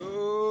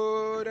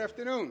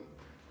afternoon.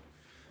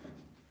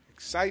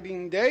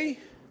 Exciting day.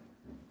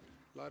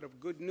 A lot of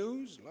good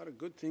news, a lot of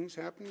good things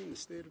happening in the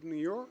state of New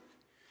York.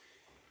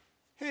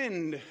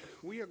 And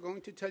we are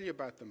going to tell you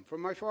about them.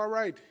 From my far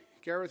right,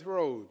 Gareth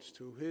Rhodes.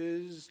 To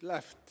his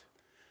left,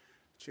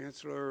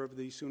 Chancellor of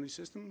the SUNY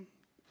system,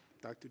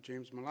 Dr.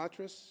 James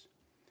Malatras.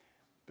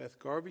 Beth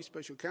Garvey,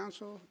 Special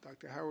Counsel.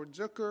 Dr. Howard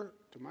Zucker.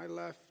 To my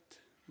left,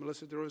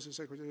 Melissa DeRosa,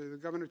 Secretary of the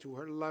Governor. To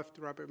her left,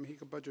 Robert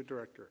Mujica, Budget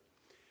Director.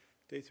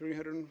 Day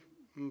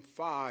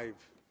 305.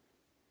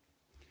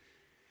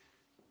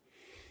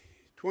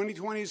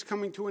 2020 is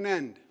coming to an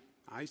end.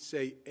 I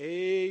say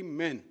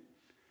amen.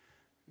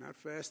 Not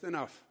fast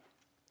enough.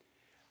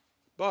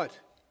 But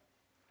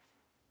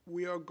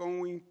we are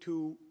going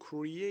to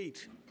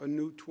create a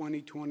new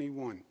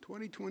 2021.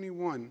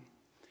 2021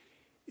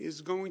 is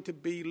going to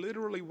be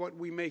literally what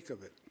we make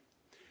of it.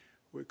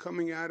 We're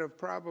coming out of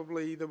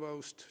probably the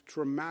most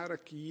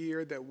traumatic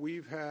year that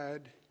we've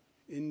had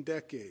in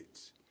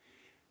decades.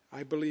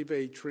 I believe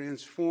a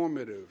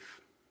transformative,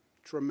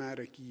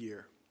 traumatic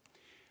year.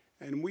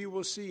 And we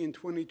will see in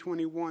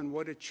 2021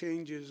 what it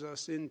changes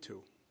us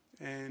into.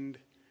 And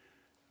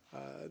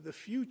the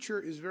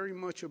future is very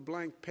much a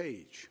blank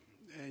page.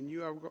 And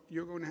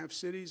you're going to have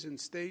cities and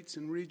states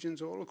and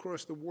regions all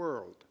across the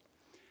world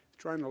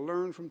trying to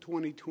learn from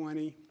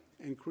 2020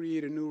 and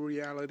create a new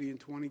reality in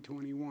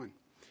 2021.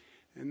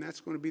 And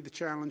that's going to be the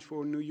challenge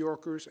for New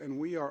Yorkers, and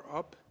we are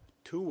up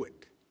to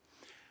it.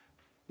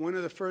 One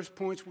of the first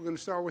points we're going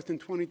to start with in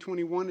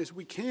 2021 is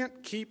we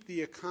can't keep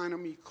the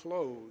economy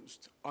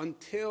closed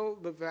until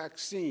the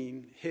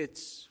vaccine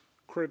hits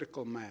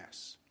critical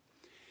mass.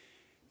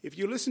 If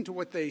you listen to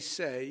what they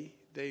say,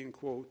 they in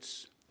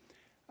quotes,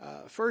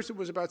 first it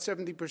was about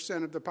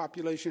 70% of the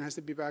population has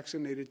to be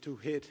vaccinated to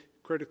hit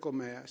critical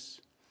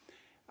mass.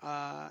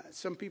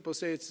 Some people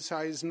say it's as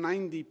high as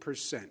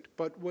 90%,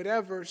 but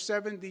whatever,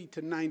 70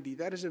 to 90,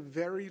 that is a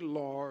very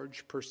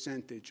large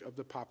percentage of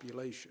the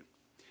population.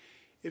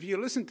 If you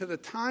listen to the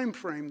time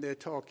frame they're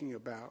talking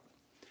about,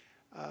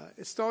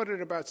 it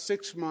started about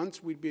 6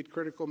 months. We'd be at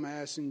critical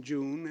mass in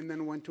June, and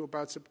then went to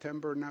about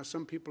September. Now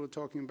some people are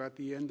talking about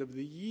the end of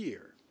the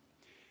year.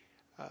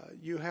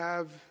 You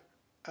have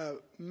a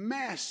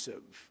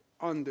massive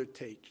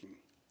undertaking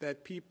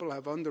that people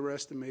have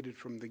underestimated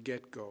from the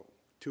get-go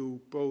to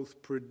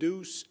both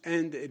produce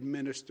and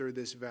administer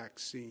this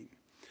vaccine.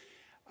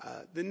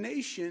 The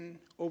nation,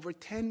 over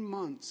 10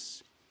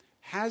 months,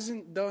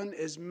 hasn't done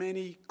as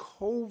many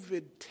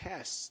COVID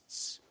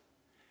tests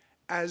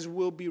as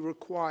will be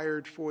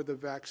required for the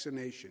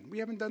vaccination. We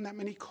haven't done that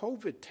many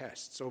COVID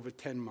tests over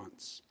 10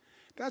 months.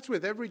 That's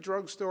with every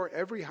drugstore,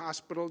 every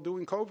hospital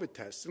doing COVID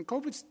tests. And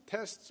COVID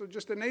tests are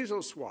just a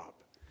nasal swab.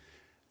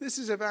 This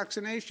is a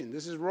vaccination.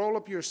 This is roll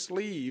up your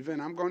sleeve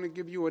and I'm going to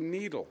give you a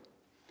needle.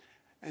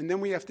 And then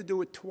we have to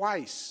do it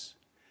twice.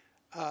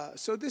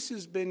 So this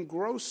has been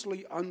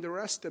grossly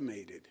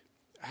underestimated,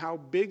 how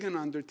big an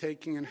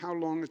undertaking and how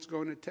long it's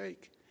going to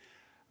take.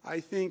 I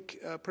think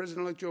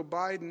President-elect Joe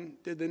Biden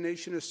did the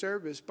nation a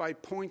service by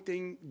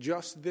pointing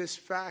just this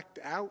fact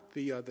out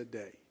the other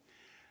day,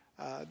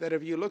 that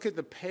if you look at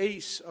the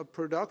pace of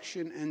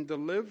production and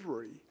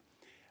delivery,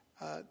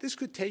 this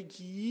could take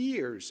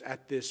years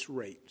at this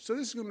rate. So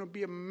this is going to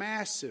be a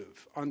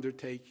massive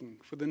undertaking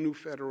for the new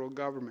federal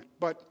government.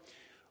 But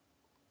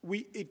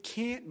it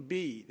can't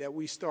be that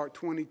we start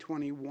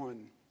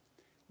 2021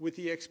 with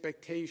the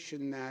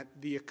expectation that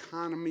the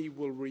economy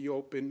will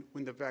reopen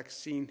when the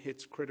vaccine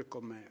hits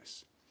critical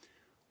mass.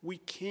 We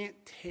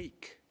can't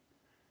take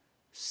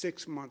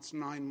 6 months,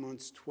 9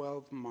 months,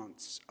 12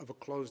 months of a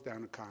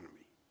closed-down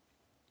economy.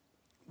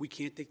 We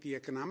can't take the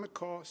economic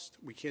cost.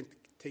 We can't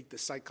take the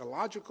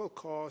psychological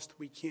cost.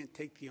 We can't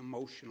take the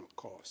emotional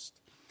cost.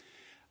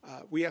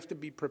 We have to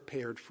be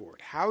prepared for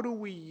it. How do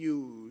we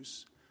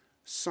use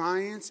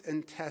science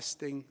and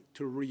testing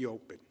to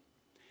reopen?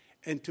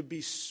 And to be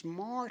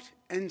smart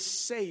and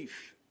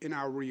safe in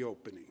our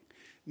reopening.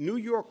 New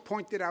York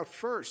pointed out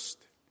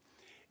first,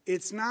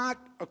 it's not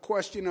a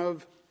question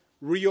of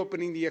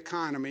reopening the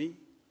economy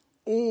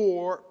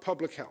or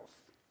public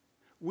health.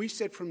 We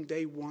said from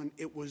day one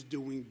it was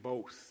doing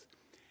both.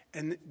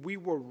 And we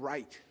were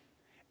right.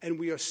 And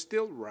we are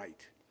still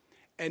right.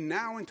 And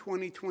now in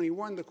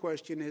 2021, the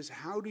question is,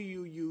 how do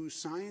you use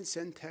science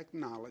and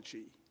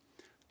technology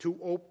to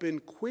open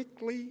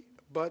quickly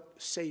but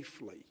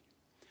safely?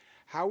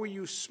 How are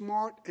you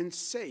smart and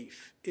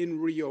safe in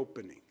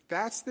reopening?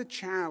 That's the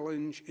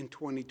challenge in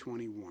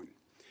 2021.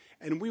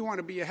 And we want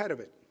to be ahead of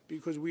it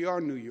because we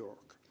are New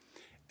York.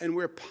 And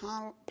we're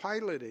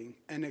piloting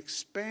an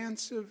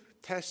expansive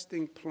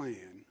testing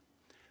plan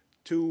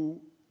to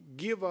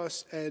give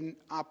us an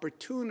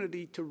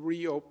opportunity to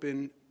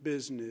reopen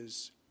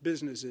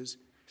businesses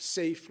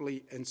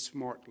safely and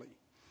smartly.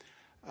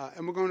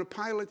 And we're going to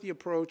pilot the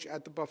approach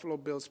at the Buffalo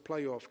Bills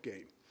playoff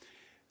game.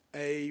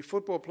 A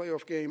football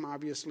playoff game,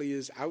 obviously,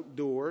 is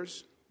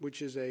outdoors,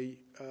 which is a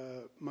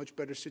much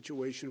better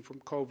situation from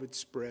COVID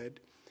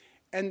spread.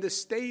 And the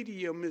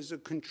stadium is a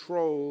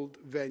controlled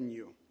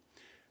venue.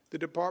 The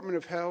Department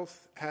of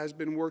Health has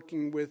been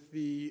working with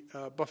the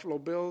Buffalo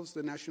Bills,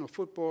 the National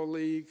Football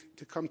League,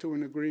 to come to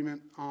an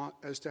agreement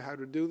as to how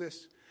to do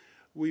this.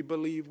 We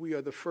believe we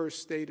are the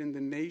first state in the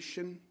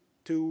nation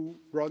to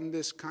run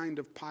this kind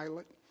of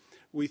pilot.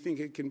 We think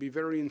it can be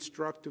very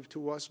instructive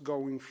to us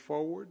going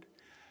forward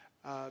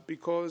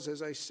because,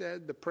 as I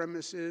said, the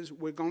premise is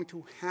we're going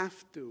to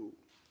have to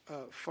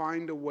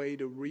find a way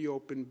to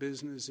reopen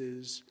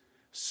businesses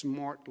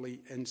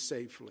smartly and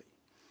safely.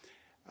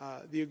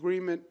 The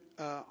agreement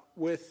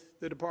with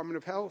the Department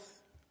of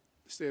Health,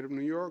 the State of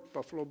New York,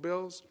 Buffalo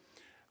Bills,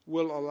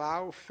 will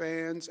allow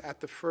fans at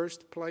the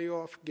first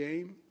playoff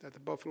game that the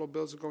Buffalo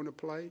Bills are going to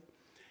play.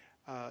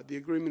 The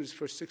agreement is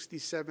for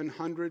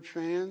 6,700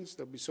 fans.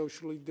 They'll be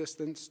socially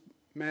distanced,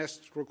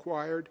 masks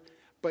required,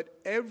 but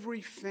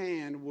every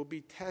fan will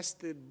be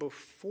tested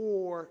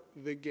before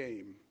the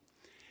game.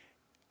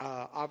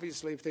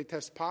 Obviously, if they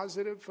test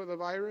positive for the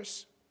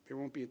virus, they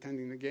won't be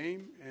attending the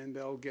game, and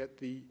they'll get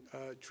the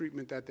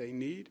treatment that they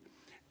need.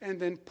 And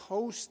then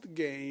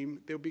post-game,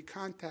 there'll be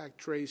contact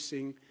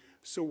tracing,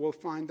 so we'll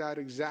find out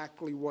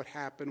exactly what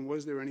happened,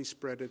 was there any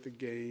spread at the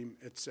game,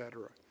 et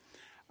cetera.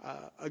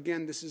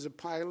 Again, this is a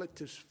pilot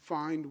to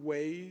find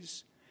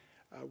ways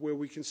where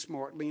we can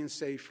smartly and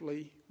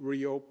safely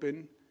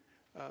reopen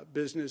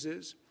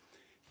businesses.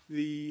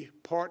 The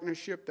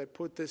partnership that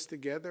put this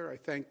together, I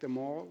thank them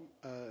all,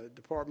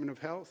 Department of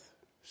Health,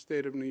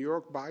 State of New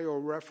York,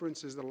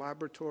 BioReference is the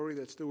laboratory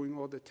that's doing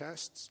all the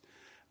tests.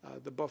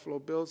 The Buffalo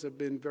Bills have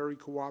been very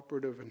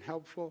cooperative and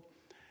helpful,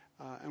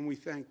 and we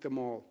thank them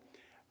all.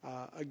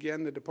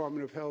 Again, the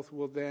Department of Health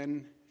will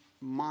then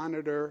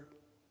monitor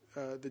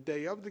the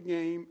day of the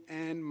game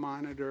and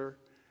monitor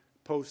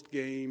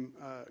post-game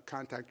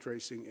contact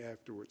tracing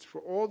afterwards. For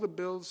all the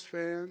Bills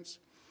fans,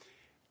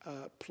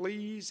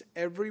 please,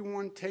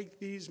 everyone take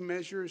these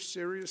measures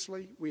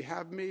seriously. We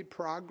have made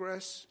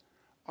progress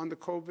on the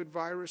COVID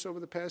virus over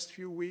the past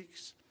few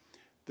weeks.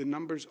 The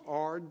numbers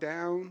are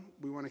down.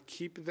 We want to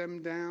keep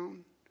them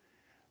down.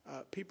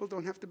 People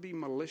don't have to be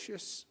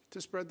malicious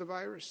to spread the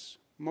virus.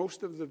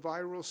 Most of the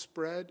viral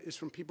spread is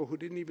from people who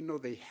didn't even know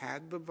they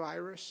had the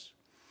virus.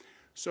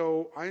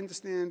 So I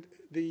understand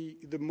the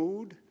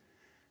mood.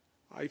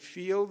 I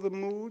feel the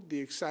mood, the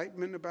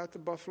excitement about the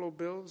Buffalo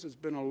Bills. It's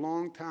been a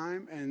long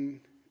time,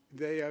 and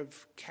they have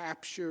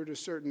captured a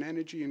certain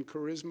energy and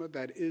charisma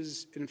that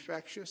is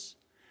infectious.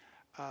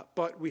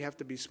 But we have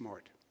to be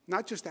smart,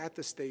 not just at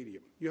the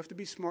stadium. You have to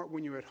be smart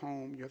when you're at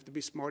home. You have to be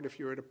smart if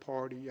you're at a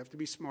party. You have to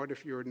be smart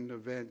if you're at an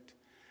event.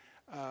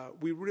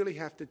 We really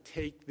have to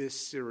take this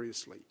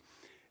seriously.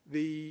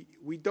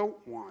 We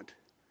don't want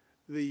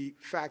the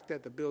fact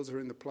that the Bills are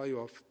in the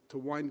playoff to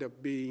wind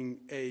up being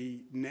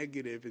a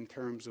negative in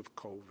terms of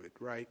COVID,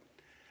 right?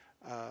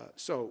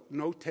 So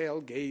no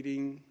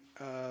tailgating,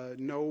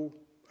 no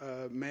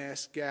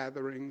mass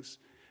gatherings.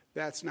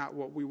 That's not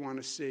what we want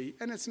to see.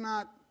 And it's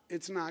not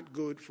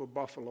good for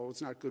Buffalo.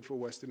 It's not good for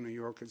Western New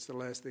York. It's the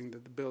last thing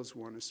that the Bills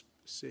want to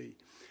see.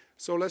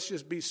 So let's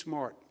just be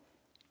smart.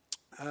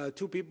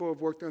 Two people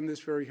have worked on this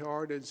very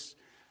hard. It's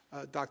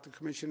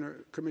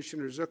Commissioner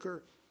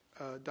Zucker,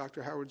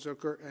 Dr. Howard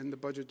Zucker, and the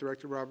Budget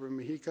Director, Robert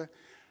Mujica.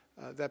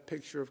 That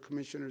picture of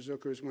Commissioner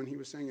Zucker is when he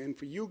was saying, and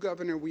for you,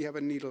 Governor, we have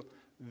a needle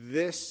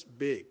this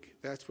big.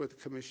 That's what the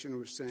Commissioner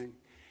was saying.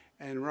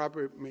 And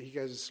Robert Mujica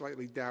has a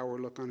slightly dour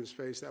look on his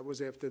face. That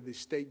was after the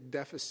state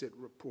deficit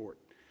report,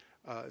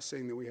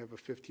 saying that we have a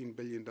 $15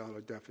 billion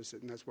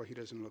deficit, and that's why he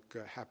doesn't look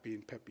happy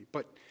and peppy.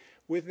 But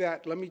with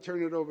that, let me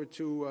turn it over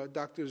to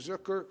Dr.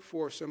 Zucker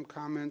for some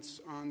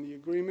comments on the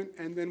agreement,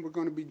 and then we're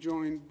going to be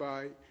joined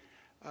by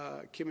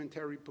Kim and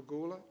Terry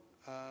Pagula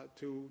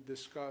to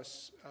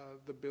discuss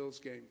the Bills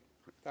game.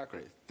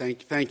 Dr.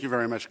 Great. Thank you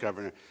very much,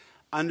 Governor.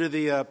 Under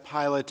the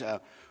pilot,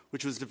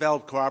 which was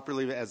developed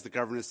cooperatively, as the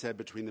Governor said,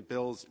 between the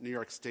Bills, New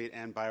York State,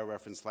 and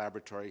BioReference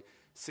Laboratory,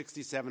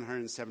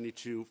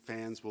 6,772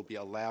 fans will be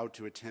allowed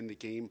to attend the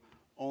game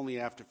only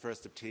after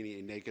first obtaining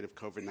a negative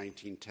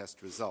COVID-19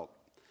 test result.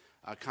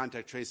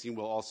 Contact tracing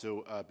will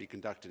also be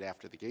conducted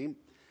after the game.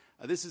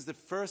 This is the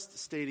first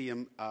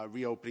stadium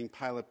reopening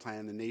pilot plan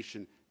in the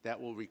nation that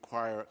will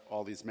require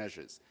all these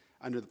measures.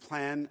 Under the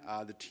plan,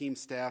 the team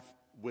staff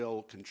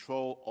will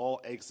control all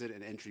exit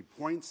and entry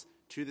points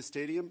to the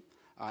stadium,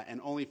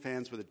 and only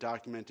fans with a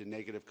documented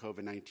negative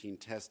COVID-19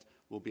 test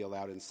will be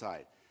allowed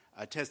inside.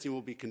 Testing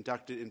will be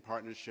conducted in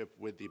partnership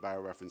with the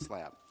BioReference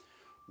Lab.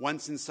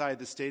 Once inside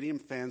the stadium,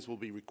 fans will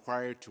be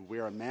required to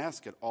wear a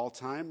mask at all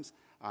times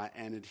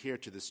and adhere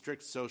to the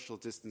strict social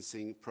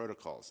distancing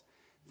protocols.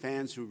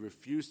 Fans who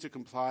refuse to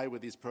comply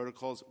with these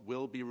protocols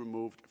will be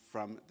removed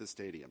from the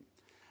stadium.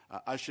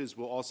 Ushers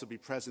will also be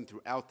present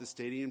throughout the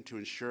stadium to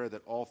ensure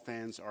that all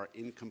fans are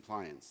in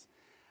compliance.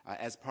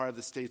 As part of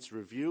the state's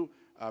review,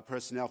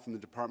 personnel from the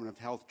Department of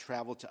Health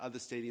traveled to other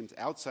stadiums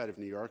outside of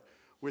New York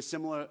where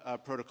similar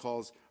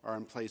protocols are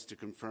in place to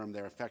confirm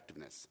their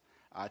effectiveness.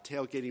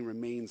 Tailgating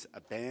remains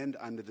banned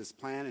under this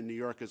plan, and New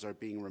Yorkers are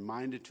being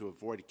reminded to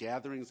avoid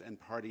gatherings and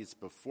parties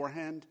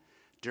beforehand,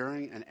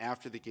 during, and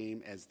after the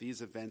game, as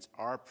these events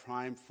are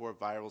prime for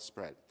viral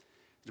spread.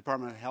 The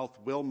Department of Health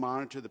will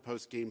monitor the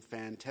post-game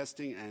fan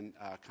testing and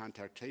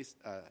contact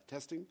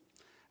testing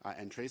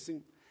and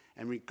tracing.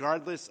 And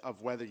regardless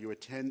of whether you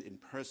attend in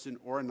person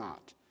or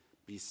not,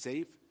 be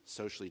safe,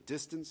 socially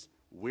distance,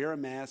 wear a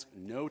mask,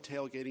 no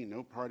tailgating,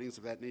 no partings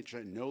of that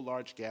nature, no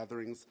large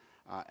gatherings,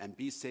 and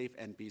be safe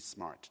and be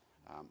smart.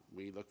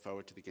 We look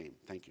forward to the game.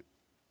 Thank you.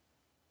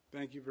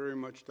 Thank you very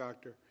much,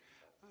 Doctor.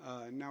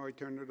 Now I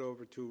turn it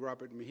over to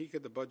Robert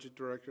Mujica, the Budget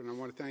Director, and I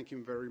want to thank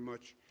him very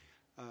much.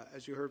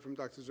 As you heard from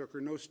Dr.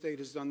 Zucker, no state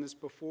has done this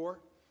before,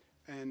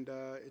 and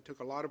it took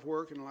a lot of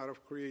work and a lot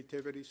of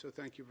creativity, so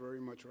thank you very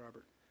much,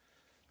 Robert.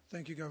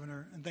 Thank you,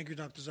 Governor, and thank you,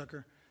 Dr.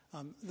 Zucker.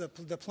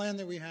 The plan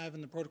that we have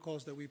and the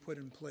protocols that we put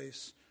in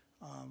place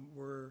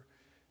were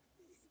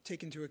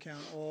take into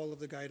account all of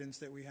the guidance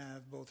that we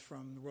have, both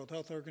from the World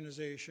Health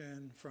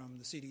Organization, from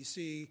the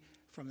CDC,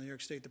 from the New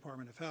York State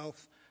Department of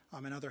Health,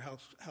 and other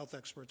health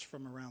experts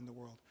from around the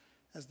world.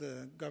 As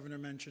the governor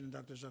mentioned and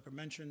Dr. Zucker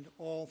mentioned,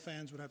 all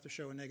fans would have to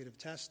show a negative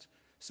test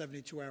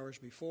 72 hours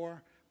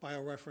before.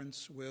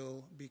 BioReference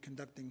will be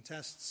conducting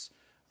tests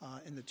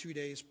in the 2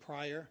 days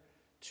prior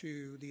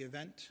to the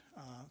event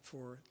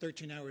for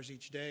 13 hours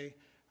each day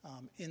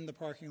in the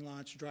parking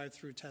lots,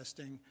 drive-through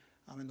testing,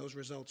 and those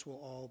results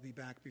will all be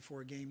back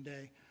before game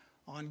day.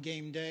 On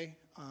game day,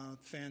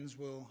 fans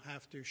will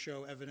have to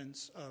show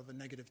evidence of a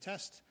negative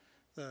test.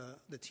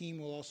 The team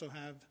will also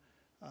have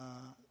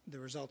the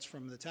results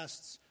from the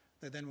tests.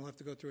 They then will have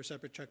to go through a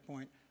separate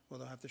checkpoint where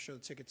they'll have to show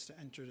tickets to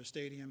enter the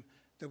stadium.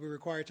 They'll be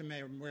required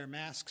to wear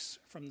masks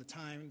from the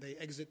time they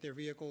exit their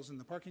vehicles in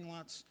the parking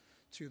lots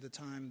to the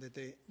time that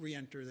they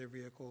re-enter their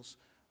vehicles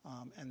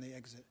and they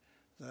exit.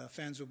 The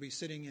fans will be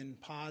sitting in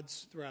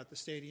pods throughout the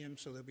stadium,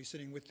 so they'll be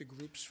sitting with the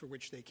groups for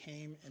which they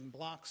came in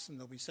blocks, and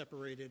they'll be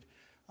separated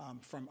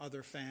from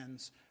other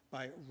fans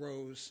by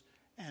rows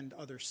and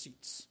other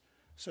seats.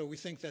 So we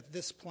think that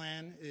this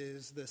plan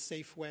is the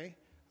safe way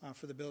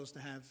for the Bills to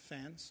have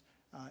fans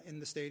in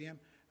the stadium.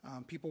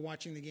 People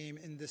watching the game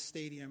in this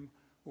stadium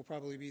will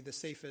probably be the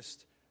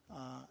safest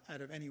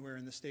out of anywhere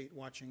in the state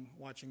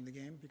watching the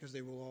game, because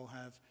they will all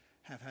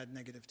have had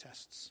negative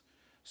tests.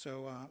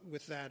 So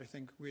with that, I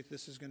think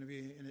this is going to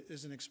be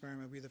an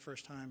experiment. It'll be the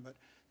first time, but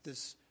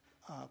this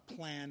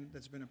plan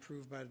that's been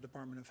approved by the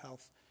Department of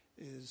Health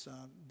is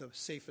the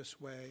safest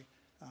way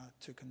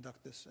to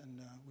conduct this, and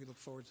we look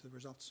forward to the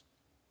results.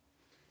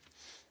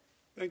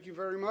 Thank you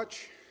very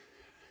much.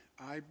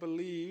 I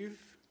believe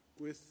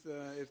if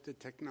the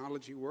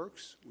technology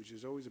works, which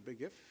is always a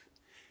big if,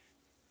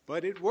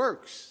 but it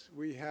works.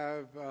 We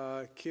have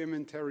Kim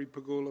and Terry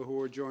Pagula who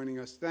are joining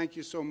us. Thank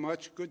you so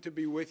much. Good to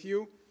be with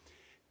you.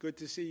 Good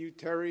to see you,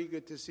 Terry.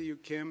 Good to see you,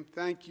 Kim.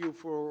 Thank you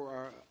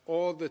for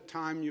all the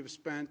time you've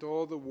spent,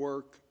 all the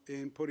work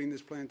in putting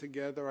this plan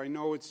together. I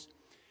know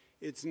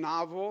it's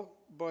novel,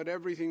 but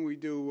everything we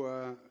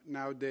do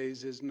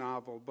nowadays is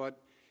novel. But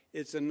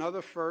it's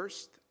another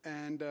first,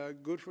 and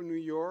good for New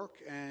York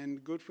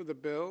and good for the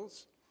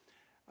Bills.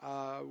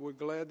 We're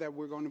glad that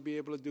we're going to be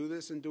able to do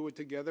this and do it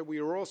together. We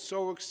are all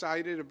so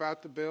excited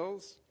about the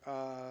Bills.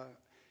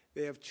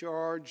 They have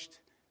charged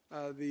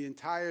the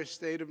entire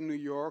state of New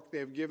York. They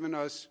have given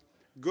us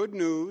good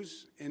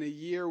news in a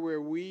year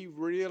where we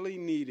really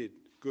needed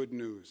good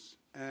news.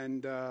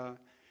 And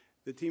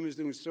the team is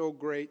doing so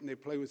great, and they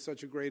play with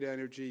such a great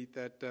energy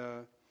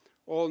that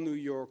all New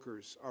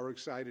Yorkers are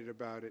excited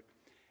about it.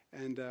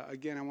 And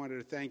again, I wanted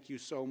to thank you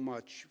so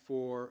much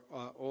for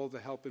all the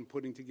help in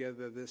putting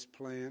together this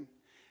plan.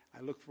 I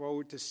look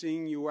forward to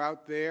seeing you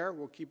out there.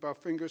 We'll keep our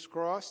fingers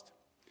crossed.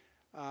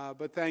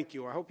 But thank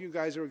you. I hope you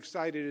guys are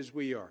excited as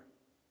we are.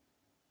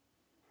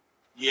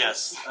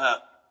 Yes.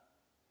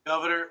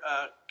 Governor,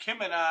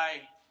 Kim and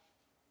I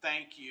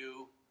thank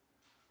you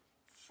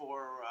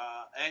for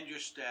and your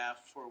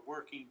staff for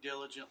working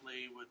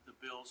diligently with the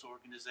Bills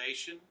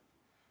organization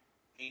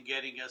in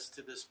getting us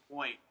to this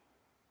point.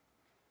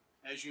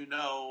 As you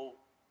know,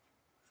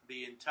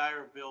 the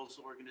entire Bills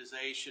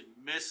organization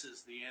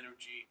misses the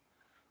energy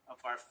of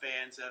our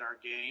fans at our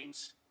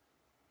games.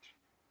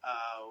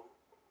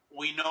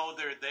 We know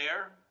they're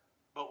there,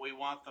 but we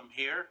want them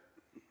here,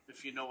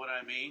 if you know what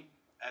I mean,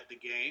 at the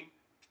game.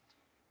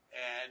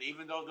 And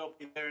even though they'll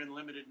be there in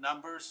limited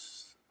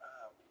numbers,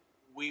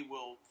 we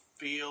will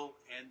feel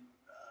and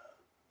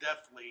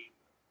definitely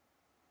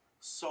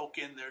soak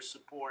in their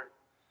support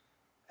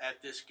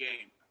at this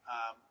game.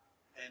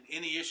 And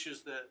any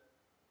issues that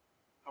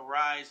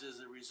arise as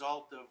a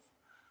result of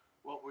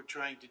what we're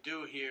trying to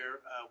do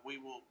here, we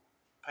will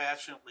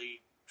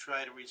passionately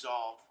try to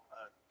resolve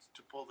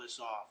to pull this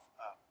off.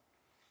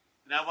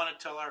 And I want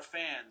to tell our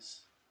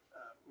fans,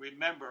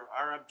 remember,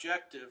 our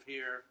objective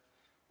here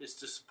is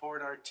to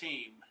support our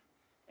team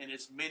in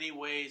as many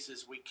ways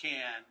as we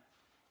can.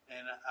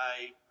 And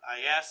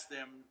I ask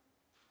them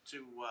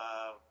to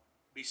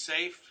be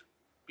safe,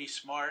 be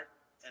smart,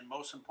 and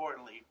most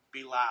importantly,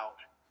 be loud.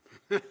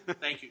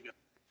 Thank you,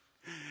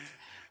 guys.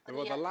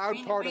 Well, the loud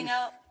part of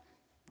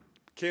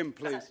Kim,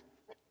 please.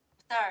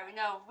 Sorry,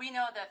 we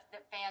know that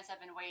the fans have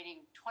been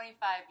waiting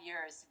 25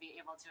 years to be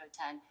able to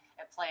attend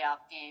a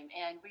playoff game,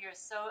 and we are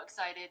so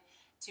excited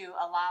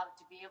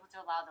to be able to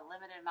allow the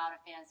limited amount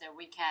of fans that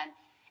we can.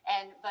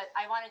 But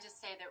I want to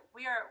just say that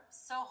we are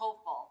so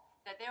hopeful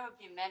that there would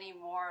be many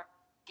more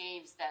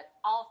games that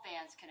all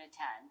fans can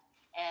attend.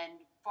 And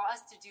for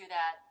us to do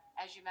that,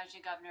 as you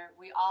mentioned, Governor,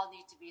 we all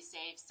need to be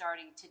safe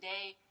starting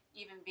today,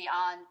 even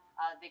beyond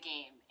the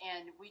game.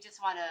 And we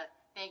just want to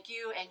thank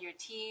you and your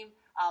team.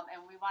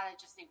 And we want to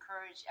just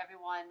encourage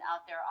everyone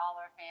out there, all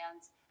our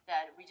fans,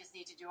 that we just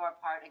need to do our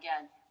part.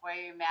 Again, wear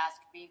your mask,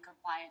 being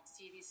compliant,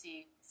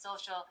 CDC,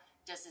 social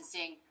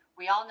distancing.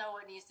 We all know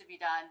what needs to be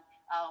done.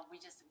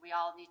 We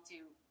all need to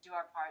do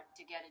our part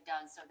to get it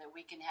done so that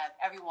we can have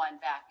everyone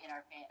back in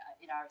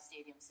our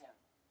stadium soon.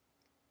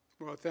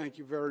 Well, thank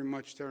you very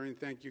much, Terry, and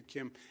thank you,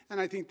 Kim. And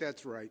I think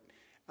that's right.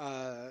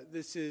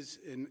 This is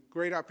a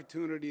great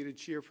opportunity to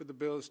cheer for the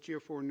Bills,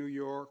 cheer for New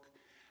York.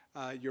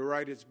 You're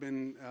right, it's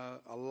been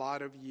a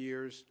lot of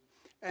years.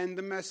 And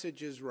the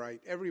message is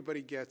right.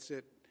 Everybody gets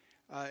it.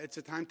 It's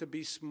a time to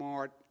be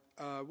smart,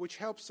 which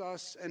helps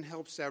us and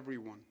helps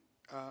everyone.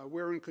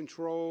 We're in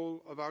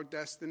control of our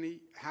destiny.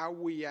 How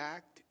we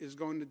act is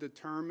going to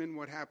determine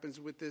what happens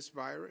with this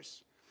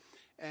virus.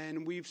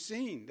 And we've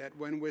seen that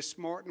when we're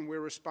smart and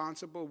we're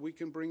responsible, we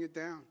can bring it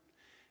down.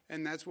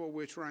 And that's what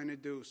we're trying to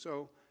do.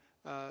 So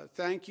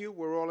thank you.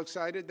 We're all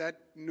excited. That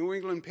New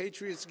England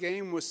Patriots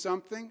game was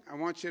something. I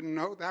want you to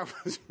know that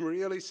was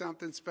really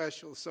something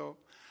special. So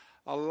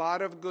a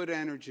lot of good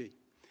energy.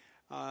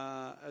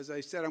 As I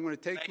said, I'm going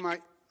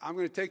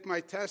to take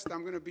my test.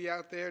 I'm going to be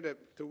out there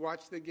to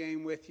watch the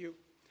game with you.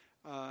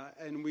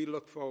 And we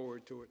look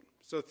forward to it.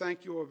 So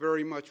thank you all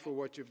very much for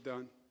what you've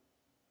done.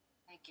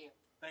 Thank you.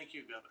 Thank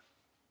you, Governor.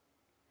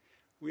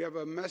 We have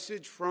a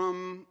message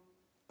from,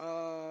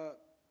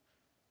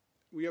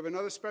 we have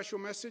another special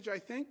message, I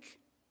think,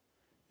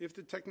 if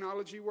the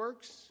technology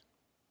works.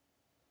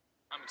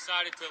 I'm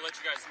excited to let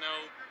you guys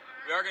know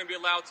we are going to be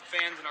allowed some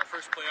fans in our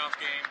first playoff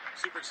game.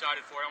 Super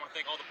excited for it. I want to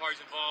thank all the parties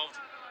involved,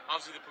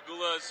 obviously the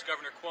Pegulas,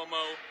 Governor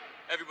Cuomo,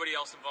 everybody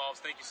else involved.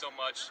 Thank you so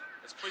much.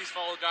 Let's please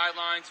follow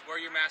guidelines, wear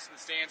your mask in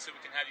the stands so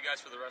we can have you guys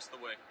for the rest of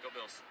the way. Go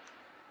Bills.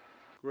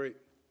 Great.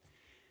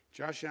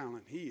 Josh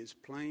Allen, he is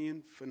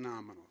playing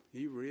phenomenal.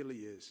 He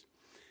really is.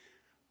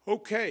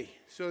 Okay,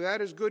 so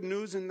that is good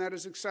news and that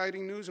is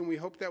exciting news, and we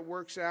hope that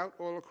works out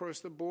all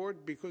across the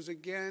board because,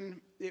 again,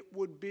 it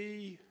would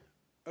be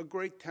a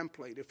great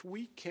template if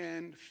we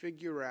can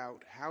figure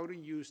out how to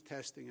use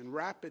testing and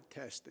rapid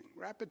testing.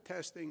 Rapid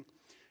testing,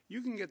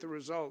 you can get the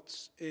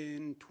results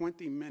in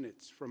 20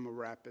 minutes from a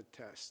rapid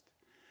test.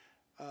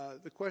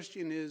 The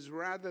question is,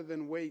 rather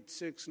than wait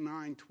 6,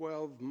 9,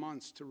 12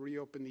 months to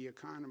reopen the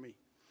economy,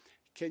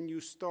 can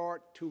you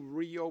start to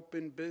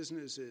reopen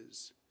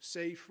businesses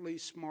safely,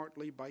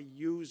 smartly by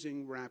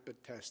using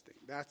rapid testing?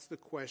 That's the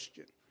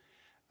question.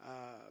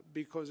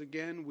 Because,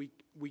 again, we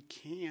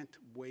can't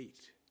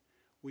wait.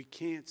 We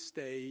can't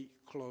stay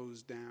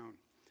closed down.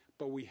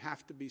 But we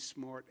have to be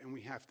smart and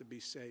we have to be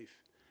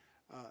safe.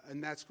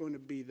 And that's going to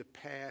be the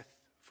path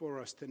for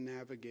us to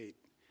navigate.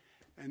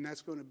 And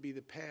that's going to be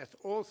the path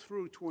all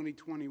through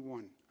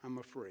 2021, I'm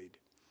afraid.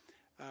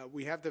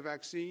 We have the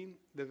vaccine.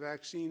 The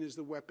vaccine is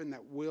the weapon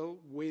that will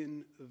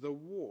win the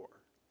war.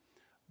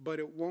 But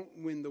it won't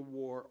win the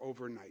war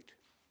overnight.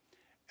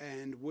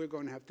 And we're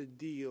going to have to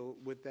deal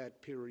with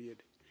that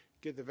period.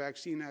 Get the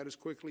vaccine out as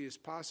quickly as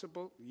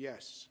possible?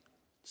 Yes.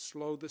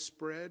 Slow the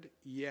spread?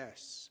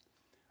 Yes.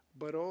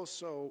 But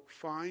also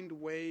find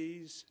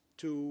ways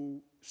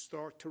to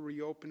start to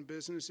reopen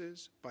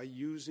businesses by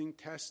using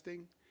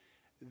testing.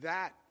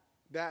 That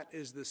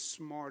is the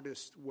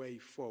smartest way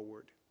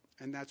forward.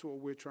 And that's what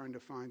we're trying to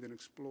find and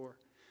explore.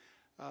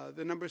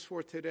 The numbers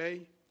for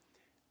today,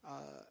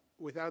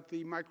 without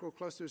the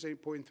microclusters,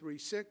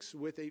 8.36,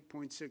 with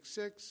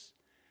 8.66.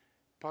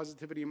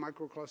 Positivity in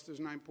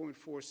microclusters,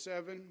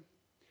 9.47.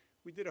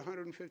 We did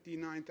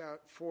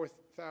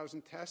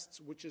 154,000 tests,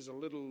 which is a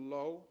little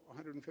low,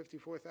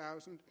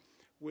 154,000.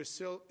 We're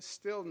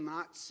still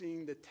not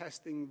seeing the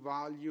testing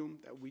volume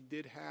that we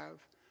did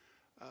have.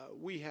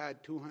 We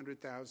had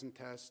 200,000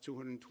 tests,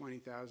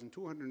 220,000,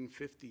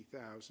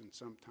 250,000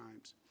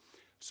 sometimes.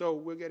 So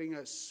we're getting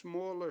a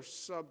smaller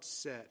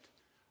subset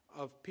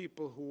of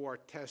people who are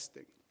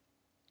testing.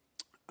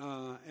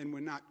 And we're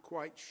not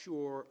quite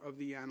sure of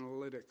the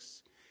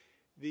analytics.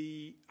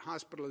 The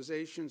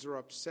hospitalizations are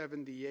up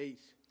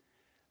 78,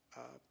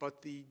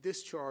 but the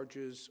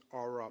discharges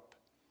are up.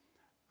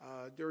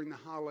 During the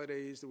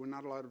holidays, there were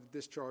not a lot of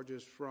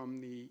discharges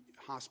from the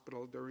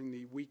hospital. During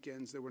the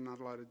weekends, there were not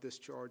a lot of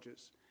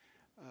discharges.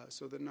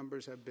 So the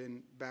numbers have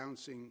been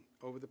bouncing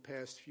over the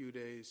past few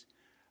days.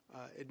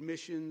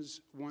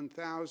 Admissions,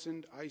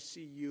 1,000.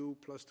 ICU,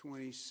 plus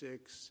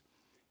 26.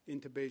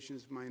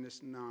 Intubations,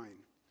 minus 9.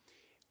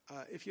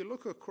 If you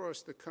look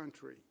across the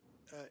country,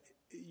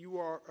 you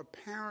are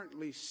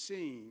apparently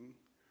seeing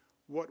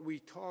what we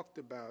talked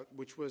about,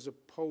 which was a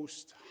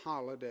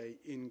post-holiday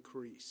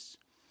increase.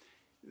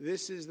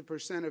 This is the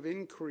percent of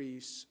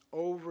increase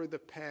over the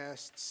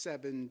past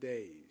 7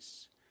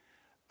 days.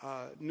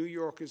 New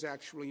York is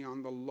actually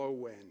on the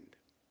low end.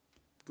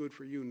 Good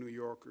for you, New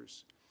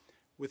Yorkers.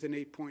 with an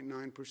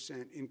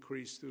 8.9%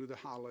 increase through the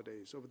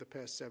holidays over the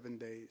past 7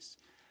 days.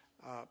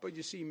 But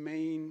you see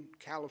Maine,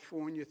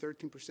 California,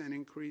 13%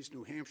 increase,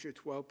 New Hampshire,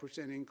 12%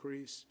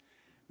 increase,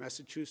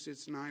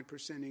 Massachusetts,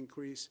 9%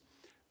 increase.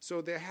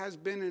 So there has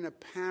been an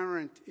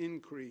apparent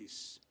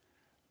increase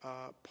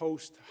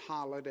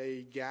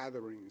post-holiday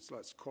gatherings,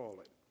 let's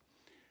call it.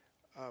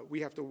 We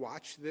have to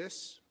watch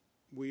this.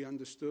 We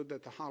understood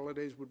that the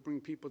holidays would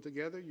bring people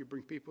together. You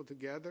bring people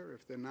together.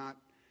 If they're not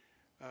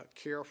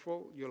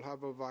careful, you'll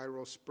have a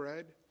viral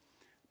spread.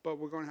 But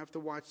we're going to have to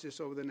watch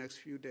this over the next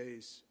few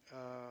days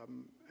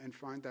and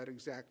find out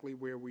exactly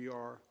where we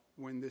are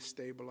when this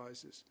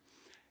stabilizes.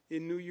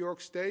 In New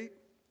York State,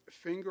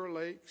 Finger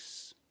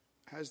Lakes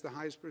has the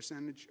highest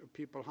percentage of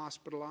people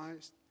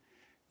hospitalized.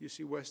 You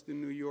see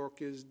Western New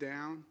York is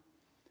down.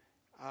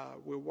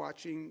 We're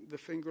watching the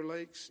Finger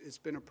Lakes. It's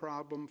been a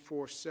problem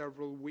for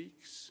several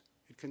weeks.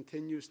 It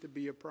continues to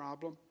be a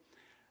problem.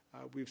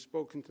 We've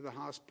spoken to the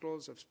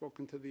hospitals. I've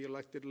spoken to the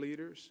elected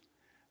leaders.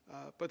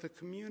 But the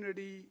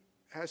community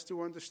has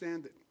to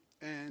understand it.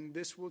 And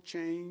this will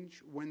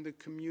change when the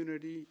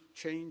community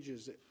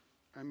changes it.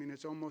 I mean,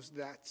 it's almost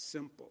that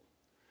simple.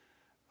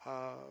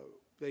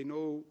 They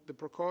know the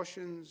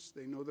precautions.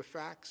 They know the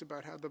facts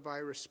about how the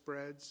virus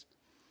spreads.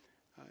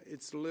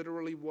 It's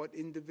literally what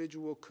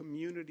individual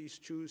communities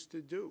choose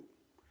to do.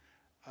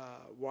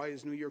 Why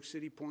is New York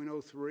City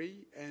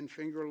 0.03 and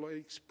Finger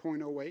Lakes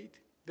 0.08?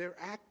 They're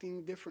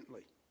acting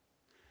differently.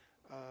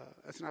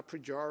 That's not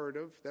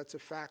pejorative. That's a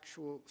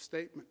factual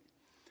statement.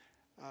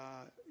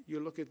 You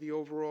look at the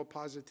overall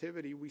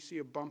positivity, we see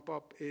a bump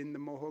up in the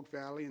Mohawk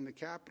Valley and the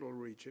Capital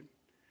Region.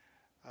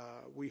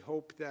 We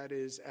hope that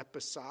is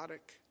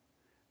episodic,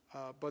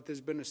 but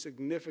there's been a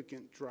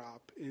significant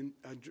drop in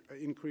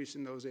increase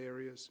in those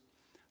areas.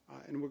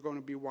 And we're going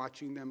to be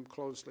watching them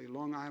closely.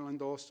 Long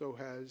Island also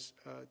has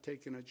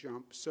taken a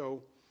jump.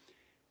 So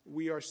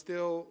we are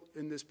still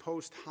in this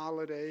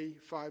post-holiday,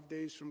 5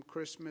 days from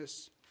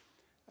Christmas.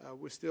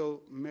 We're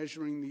still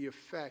measuring the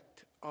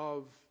effect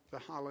of the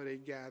holiday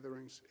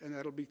gatherings, and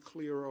that'll be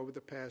clear over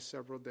the past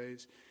several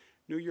days.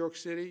 New York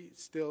City,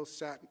 still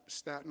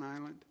Staten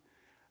Island,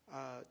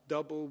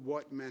 double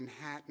what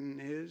Manhattan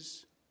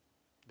is.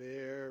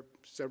 They're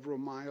several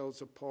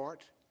miles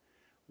apart.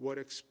 What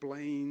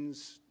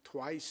explains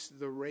twice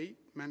the rate,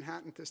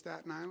 Manhattan to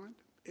Staten Island?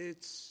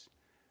 It's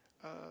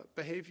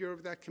behavior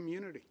of that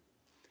community.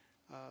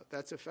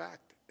 That's a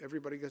fact.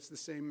 Everybody gets the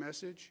same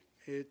message.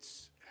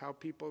 It's how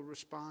people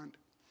respond.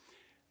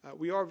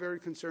 We are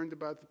very concerned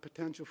about the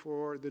potential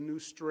for the new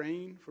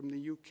strain from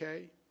the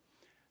UK.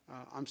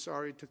 I'm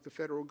sorry it took the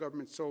federal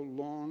government so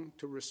long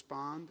to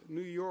respond.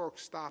 New York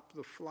stopped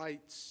the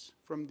flights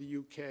from the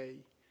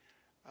UK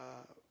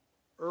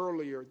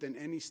earlier than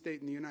any state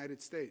in the United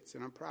States,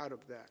 and I'm proud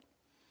of that.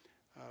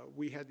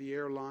 We had the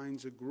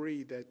airlines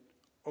agree that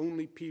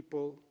only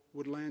people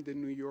would land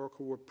in New York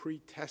who were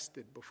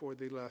pre-tested before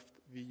they left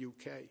the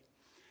UK.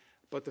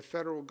 But the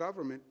federal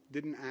government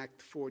didn't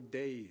act for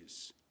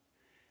days.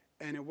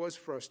 And it was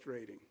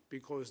frustrating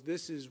because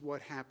this is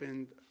what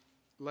happened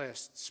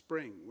last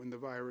spring when the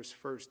virus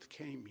first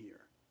came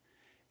here.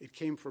 It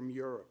came from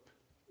Europe.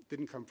 It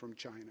didn't come from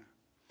China.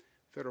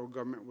 The federal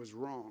government was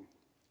wrong.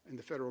 And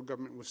the federal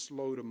government was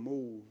slow to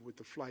move with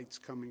the flights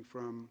coming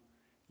from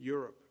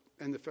Europe.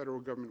 And the federal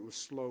government was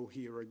slow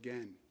here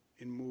again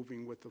in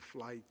moving with the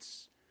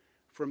flights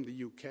from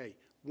the UK.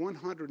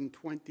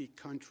 120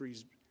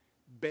 countries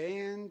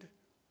banned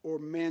or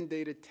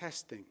mandated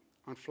testing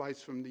on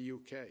flights from the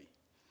UK.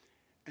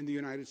 And the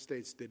United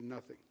States did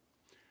nothing.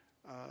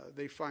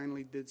 They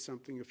finally did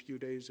something a few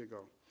days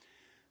ago.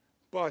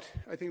 But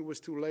I think it was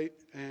too late,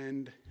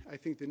 and I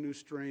think the new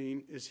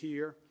strain is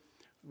here.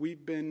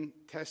 We've been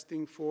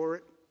testing for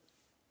it.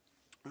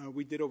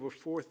 We did over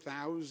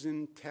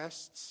 4,000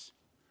 tests,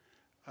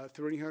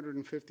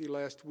 350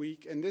 last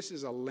week. And this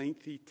is a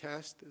lengthy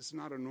test. It's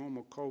not a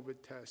normal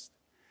COVID test.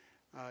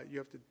 You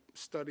have to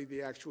study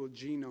the actual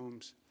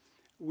genomes.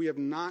 We have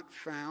not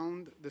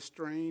found the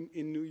strain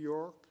in New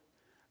York.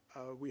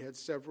 We had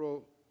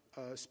several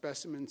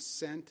specimens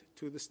sent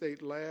to the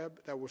state lab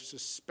that were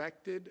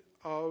suspected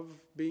of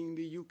being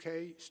the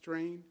UK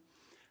strain.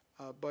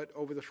 But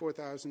over the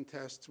 4,000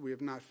 tests, we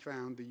have not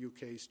found the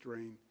UK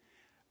strain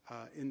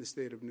in the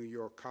state of New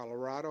York.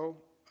 Colorado,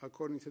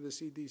 according to the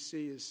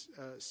CDC, has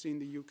seen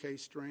the UK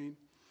strain.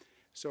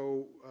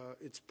 So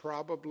it's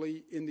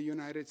probably in the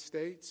United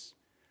States.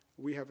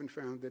 We haven't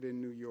found it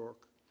in New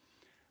York.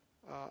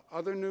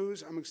 Other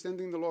news, I'm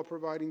extending the law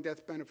providing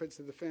death benefits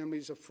to the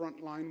families of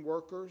frontline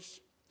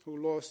workers who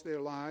lost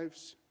their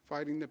lives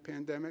fighting the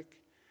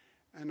pandemic,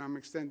 and I'm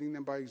extending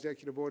them by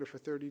executive order for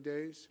 30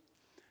 days.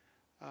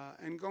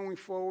 And going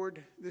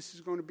forward, this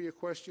is going to be a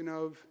question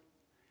of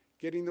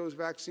getting those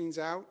vaccines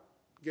out,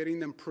 getting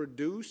them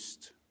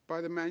produced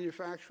by the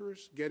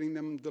manufacturers, getting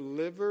them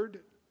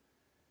delivered.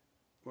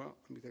 Well,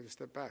 let me take a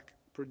step back.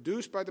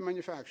 Produced by the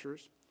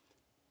manufacturers,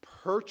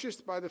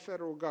 purchased by the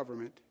federal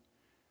government,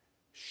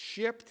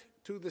 shipped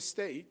to the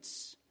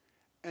states,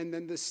 and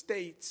then the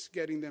states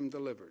getting them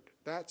delivered.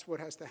 That's what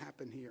has to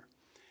happen here.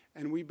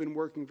 And we've been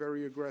working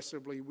very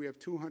aggressively. We have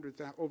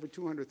over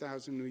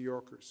 200,000 New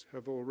Yorkers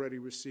have already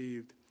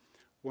received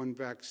one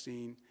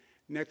vaccine.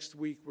 Next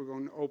week, we're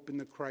going to open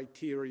the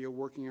criteria,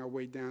 working our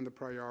way down the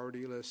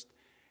priority list,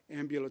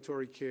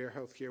 ambulatory care,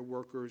 healthcare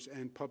workers,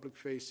 and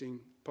public-facing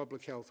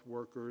public health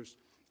workers,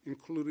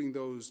 including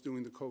those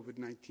doing the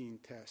COVID-19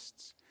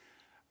 tests.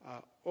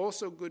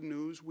 Also good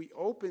news, we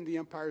open the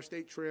Empire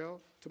State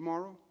Trail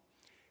tomorrow.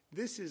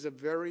 This is a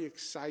very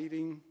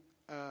exciting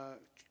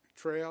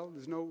trail.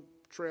 There's no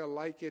trail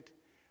like it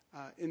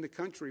in the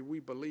country, we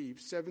believe.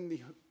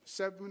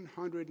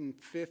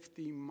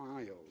 750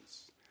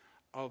 miles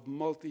of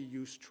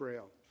multi-use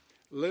trail,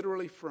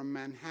 literally from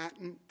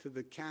Manhattan to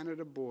the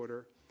Canada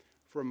border,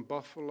 from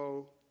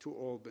Buffalo to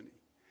Albany.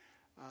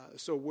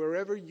 So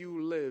wherever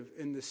you live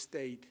in the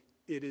state,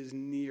 it is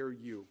near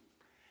you.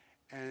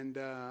 And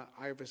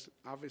I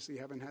obviously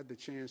haven't had the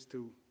chance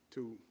to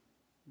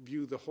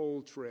view the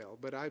whole trail,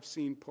 but I've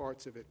seen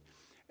parts of it,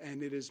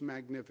 and it is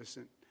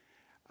magnificent.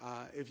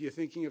 If you're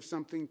thinking of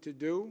something to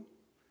do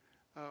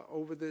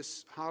over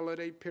this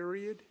holiday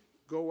period,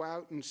 go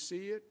out and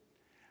see it.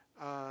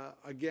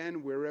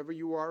 Again, wherever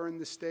you are in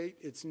the state,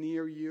 it's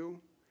near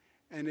you,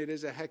 and it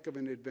is a heck of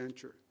an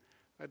adventure.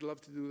 I'd love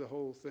to do the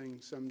whole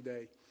thing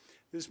someday.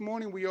 This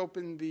morning we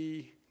opened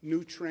the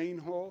new train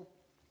hall,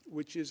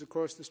 which is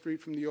across the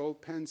street from the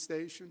old Penn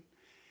Station.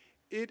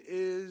 It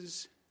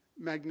is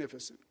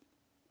magnificent.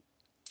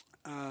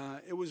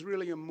 It was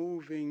really a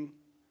moving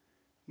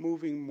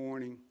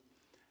morning.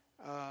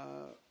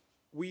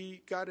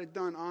 We got it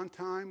done on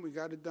time. We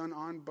got it done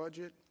on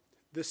budget,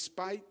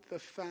 despite the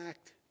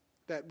fact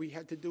that we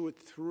had to do it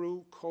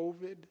through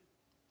COVID.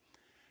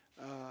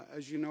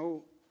 As you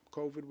know,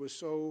 COVID was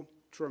so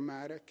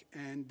traumatic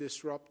and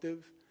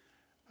disruptive,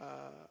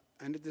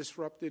 and it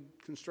disrupted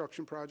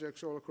construction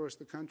projects all across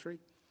the country,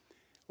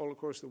 all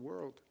across the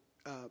world.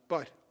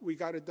 But we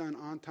got it done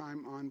on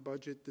time, on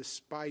budget,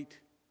 despite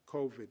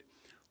COVID.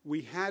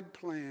 We had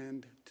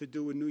planned to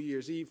do a New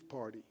Year's Eve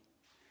party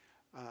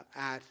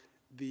at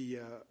the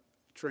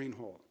train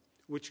hall,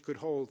 which could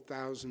hold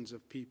thousands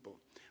of people.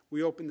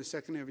 We opened the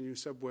 2nd Avenue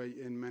subway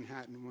in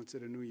Manhattan once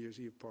at a New Year's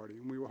Eve party,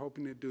 and we were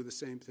hoping to do the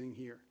same thing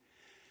here.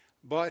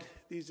 But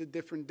these are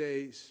different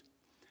days.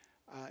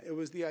 It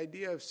was the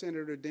idea of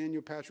Senator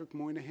Daniel Patrick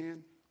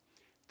Moynihan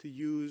to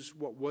use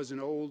what was an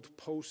old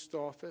post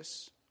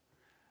office,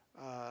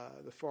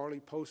 the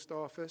Farley Post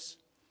Office,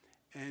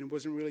 and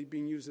wasn't really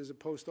being used as a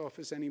post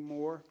office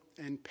anymore.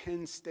 And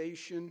Penn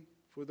Station,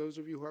 for those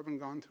of you who haven't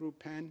gone through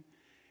Penn,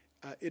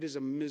 it is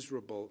a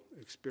miserable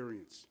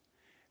experience.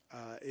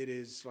 It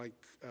is like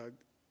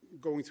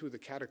going through the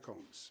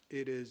catacombs.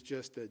 It is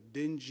just a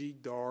dingy,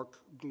 dark,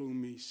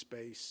 gloomy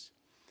space,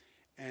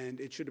 and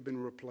it should have been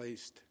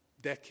replaced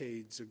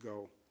decades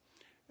ago.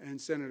 And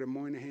Senator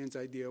Moynihan's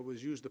idea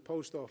was use the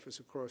post office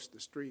across the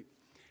street.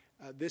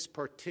 This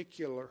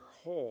particular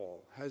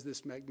hall has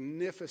this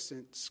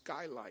magnificent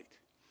skylight.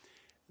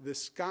 The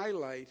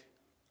skylight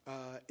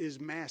is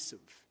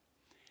massive.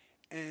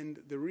 And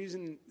the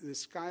reason the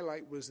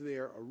skylight was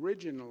there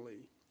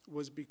originally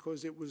was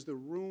because it was the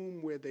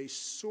room where they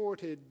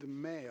sorted the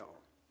mail.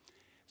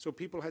 So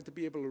people had to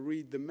be able to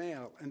read the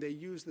mail, and they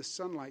used the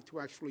sunlight to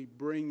actually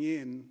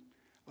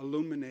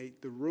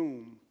illuminate the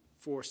room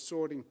for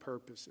sorting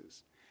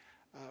purposes.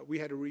 We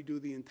had to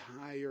redo the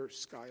entire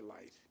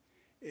skylight.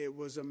 It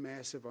was a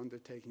massive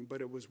undertaking,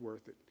 but it was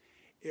worth it.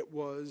 It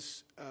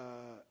was,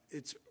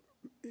 it's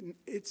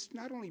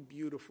not only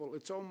beautiful,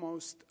 it's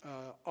almost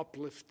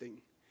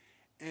uplifting.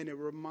 And it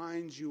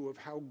reminds you of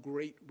how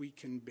great we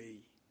can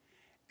be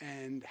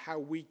and how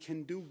we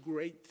can do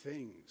great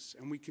things,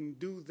 and we can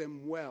do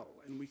them well,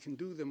 and we can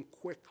do them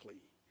quickly.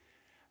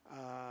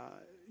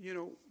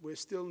 We're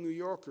still New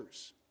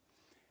Yorkers.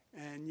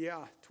 And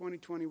yeah,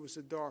 2020 was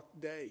a dark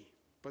day,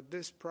 but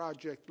this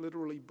project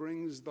literally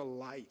brings the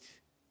light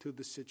to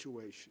the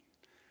situation,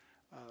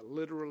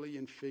 literally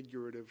and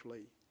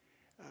figuratively.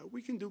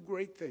 We can do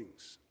great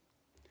things.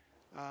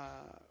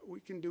 We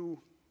can do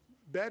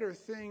better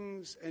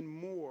things and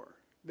more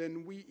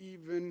than we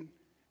even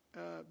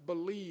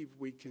believe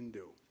we can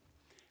do.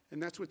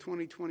 And that's what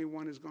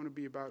 2021 is going to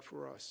be about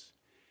for us.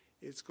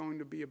 It's going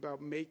to be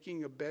about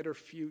making a better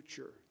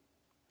future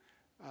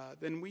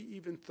than we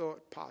even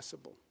thought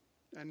possible.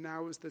 And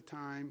now is the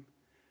time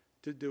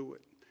to do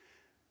it.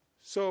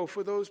 So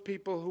for those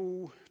people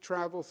who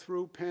travel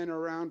through Penn or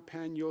around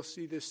Penn, you'll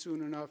see this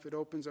soon enough. It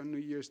opens on New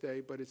Year's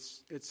Day, but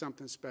it's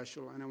something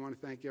special, and I want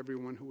to thank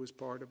everyone who was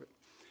part of it.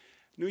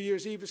 New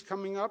Year's Eve is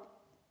coming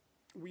up.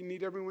 We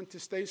need everyone to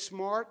stay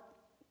smart,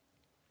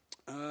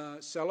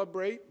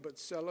 celebrate, but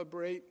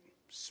celebrate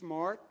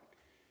smart.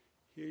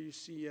 Here you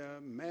see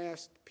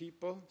masked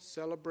people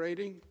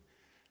celebrating,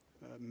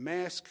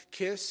 mask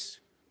kiss.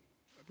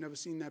 I've never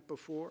seen that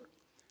before.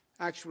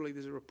 Actually,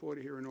 there's a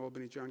reporter here in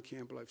Albany, John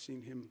Campbell. I've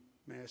seen him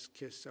mask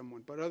kiss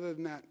someone. But other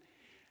than that,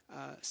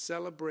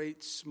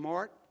 celebrate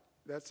smart.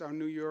 That's our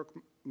New York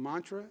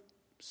mantra.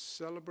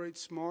 Celebrate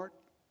smart.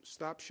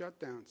 Stop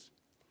shutdowns.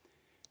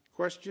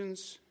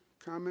 Questions,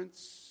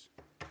 comments?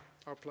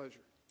 Our pleasure.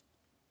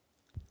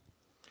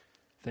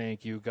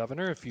 Thank you,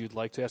 Governor. If you'd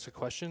like to ask a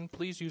question,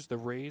 please use the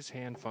raise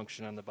hand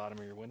function on the bottom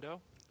of your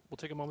window. We'll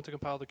take a moment to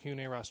compile the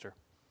Q&A roster.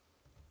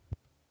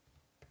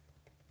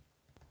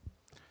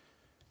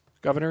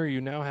 Governor, you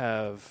now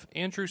have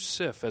Andrew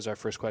Siff as our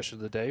first question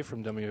of the day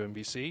from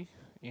WNBC.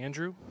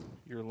 Andrew,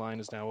 your line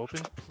is now open.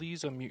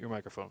 Please unmute your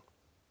microphone.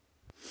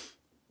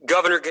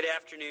 Governor, good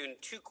afternoon.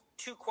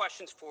 Two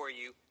questions for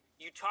you.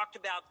 You talked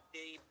about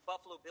the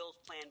Buffalo Bills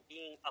plan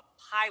being a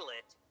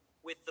pilot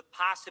with the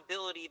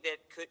possibility that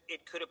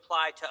it could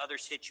apply to other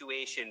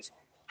situations.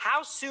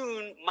 How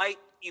soon might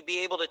you be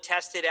able to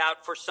test it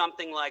out for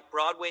something like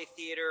Broadway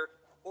Theater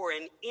or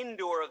an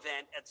indoor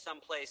event at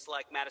some place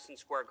like Madison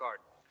Square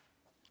Garden?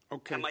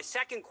 Okay. And my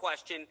second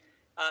question,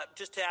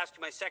 just to ask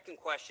you my second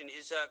question,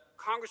 is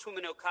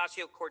Congresswoman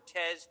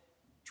Ocasio-Cortez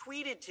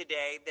tweeted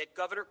today that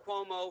Governor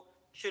Cuomo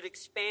should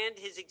expand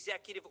his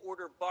executive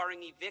order barring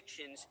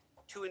evictions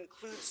to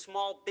include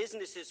small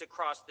businesses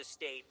across the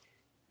state.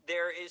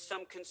 There is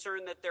some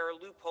concern that there are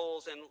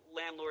loopholes and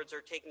landlords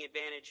are taking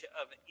advantage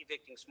of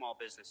evicting small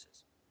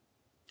businesses.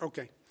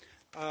 Okay.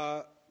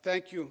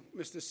 Thank you,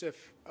 Mr.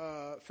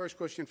 Siff. First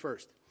question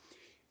first.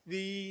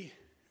 The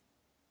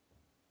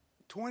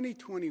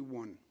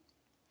 2021,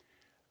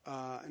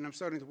 and I'm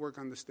starting to work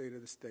on the state of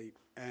the state,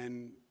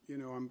 and, you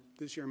know,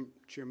 this year I'm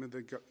chairman of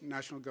the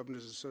National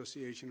Governors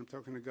Association. I'm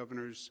talking to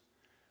governors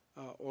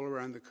all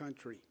around the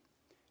country.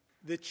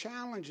 The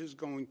challenge is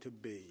going to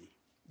be,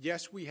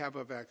 yes, we have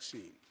a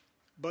vaccine,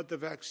 but the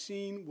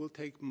vaccine will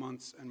take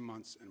months and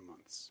months and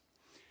months.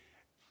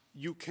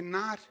 You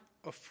cannot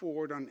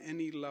afford on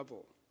any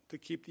level to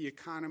keep the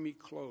economy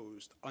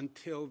closed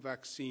until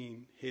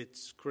vaccine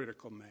hits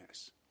critical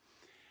mass.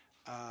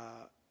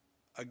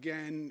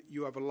 Again,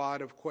 you have a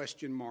lot of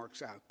question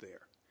marks out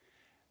there.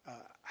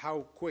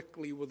 How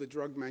quickly will the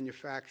drug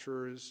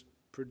manufacturers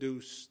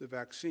produce the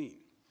vaccine?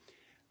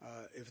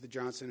 If the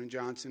Johnson &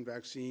 Johnson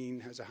vaccine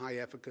has a high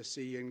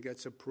efficacy and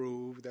gets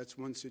approved, that's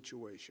one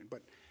situation.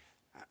 But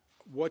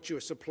what's your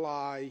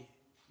supply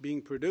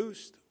being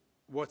produced?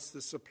 What's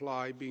the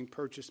supply being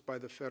purchased by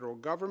the federal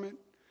government?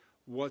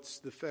 What's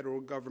the federal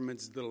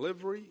government's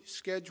delivery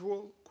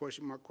schedule?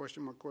 Question mark,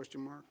 question mark, question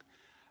mark.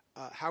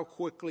 How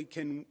quickly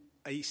can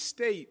a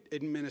state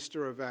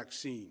administer a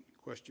vaccine?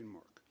 Question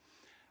mark.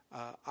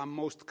 I'm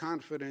most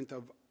confident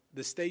of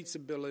the state's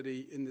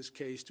ability in this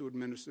case to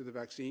administer the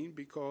vaccine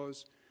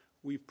because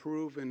we've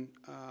proven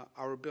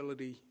our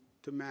ability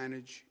to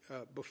manage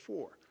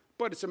before.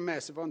 But it's a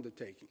massive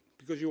undertaking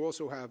because you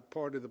also have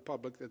part of the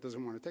public that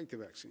doesn't want to take the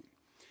vaccine.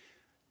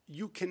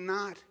 You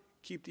cannot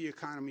keep the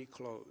economy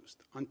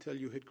closed until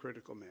you hit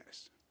critical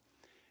mass.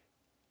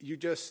 You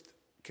just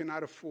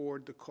cannot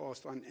afford the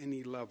cost on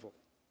any level.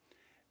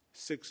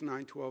 6,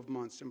 9, 12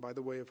 months. And by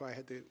the way, if I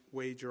had to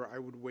wager, I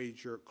would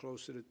wager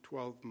closer to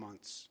 12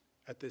 months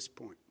at this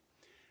point.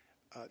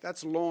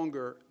 That's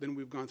longer than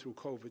we've gone through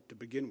COVID to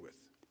begin with.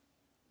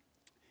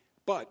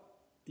 But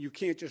you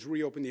can't just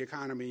reopen the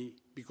economy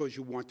because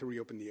you want to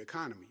reopen the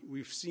economy.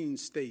 We've seen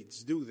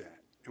states do that,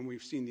 and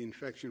we've seen the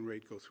infection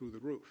rate go through the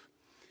roof.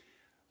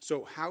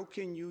 So how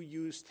can you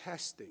use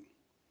testing,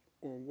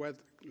 or whether,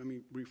 let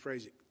me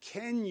rephrase it,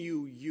 can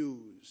you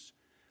use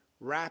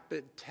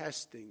rapid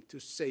testing to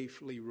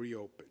safely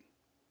reopen?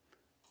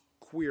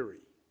 Query.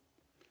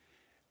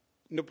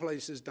 No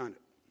place has done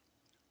it.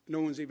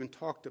 No one's even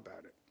talked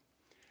about it.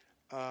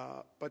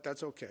 But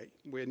that's okay.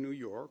 We're in New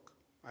York.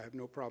 I have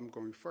no problem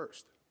going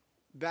first.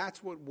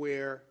 That's what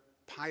we're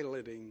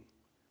piloting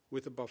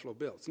with the Buffalo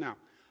Bills. Now,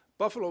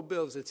 Buffalo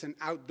Bills, it's an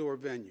outdoor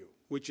venue,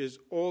 which is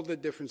all the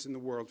difference in the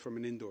world from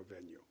an indoor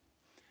venue.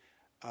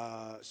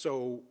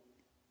 So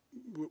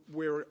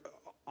we're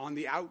on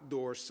the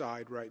outdoor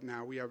side right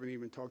now. We haven't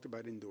even talked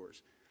about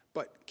indoors.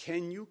 But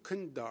can you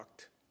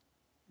conduct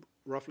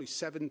roughly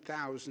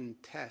 7,000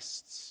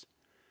 tests,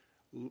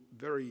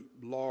 very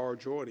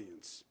large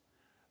audience,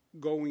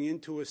 going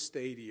into a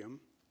stadium?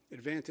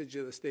 Advantage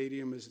of the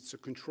stadium is it's a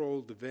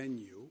controlled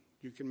venue.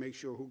 You can make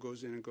sure who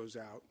goes in and goes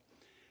out.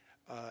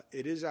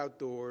 It is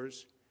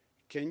outdoors.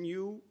 Can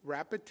you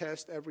rapid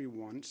test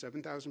everyone,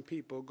 7,000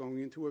 people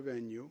going into a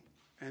venue,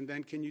 and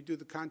then can you do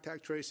the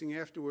contact tracing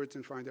afterwards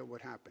and find out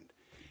what happened?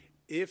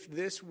 If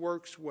this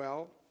works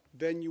well,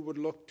 then you would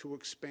look to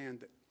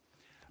expand it.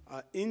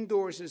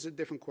 Indoors is a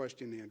different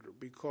question, Andrew,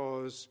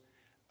 because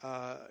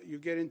you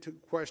get into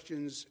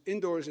questions.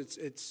 Indoors,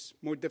 it's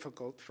more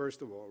difficult,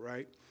 first of all,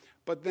 right?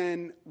 But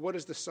then what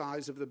is the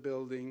size of the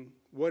building?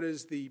 What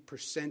is the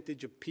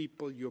percentage of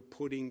people you're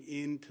putting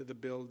into the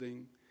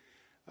building?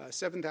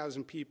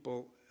 7,000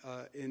 people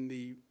in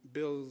the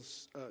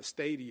Bills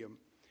stadium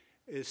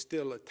is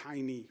still a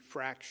tiny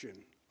fraction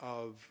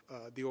of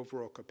the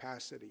overall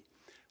capacity.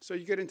 So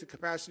you get into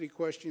capacity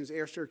questions,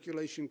 air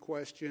circulation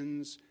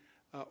questions,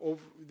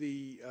 over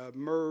the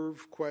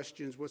MERV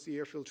questions, what's the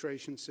air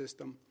filtration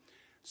system?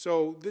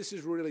 So this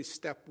is really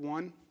step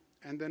one,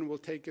 and then we'll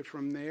take it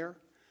from there.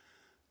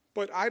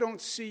 But I don't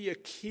see a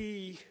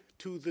key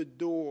to the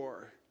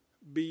door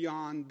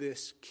beyond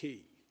this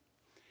key.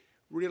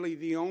 Really,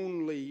 the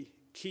only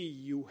key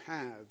you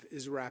have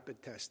is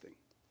rapid testing.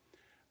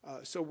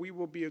 So we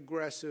will be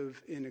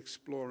aggressive in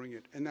exploring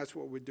it, and that's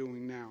what we're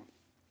doing now.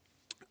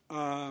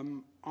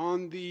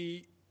 On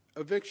the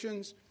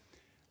evictions,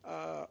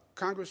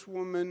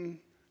 Congresswoman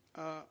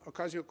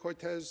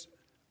Ocasio-Cortez,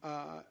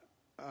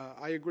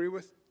 I agree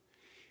with.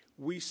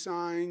 We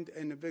signed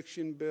an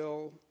eviction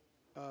bill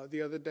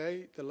the other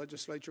day. The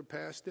legislature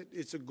passed it.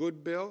 It's a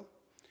good bill.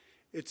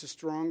 It's a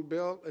strong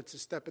bill. It's a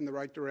step in the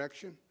right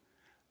direction.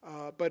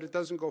 But it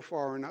doesn't go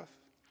far enough,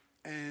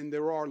 and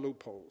there are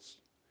loopholes.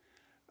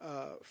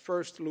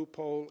 First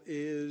loophole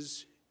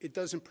is it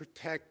doesn't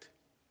protect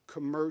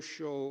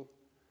commercial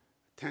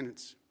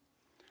tenants.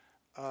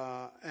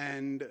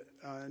 And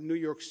New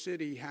York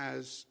City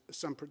has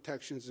some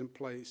protections in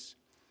place.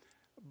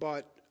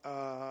 But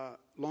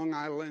Long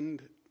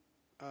Island,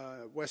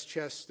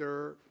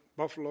 Westchester,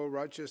 Buffalo,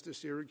 Rochester,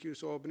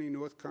 Syracuse, Albany,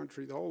 North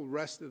Country, the whole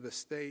rest of the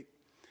state,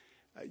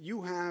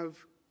 you have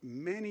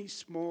many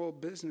small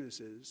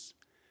businesses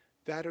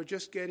that are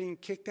just getting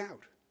kicked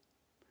out.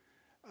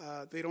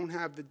 They don't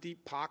have the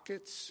deep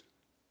pockets.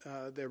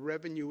 Their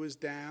revenue is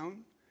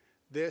down.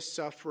 They're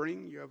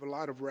suffering. You have a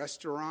lot of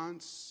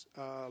restaurants,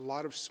 a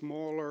lot of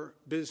smaller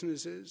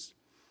businesses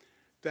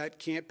that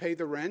can't pay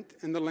the rent,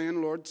 and the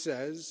landlord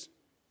says,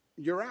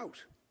 you're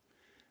out.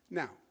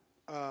 Now,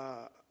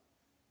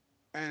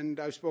 and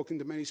I've spoken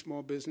to many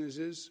small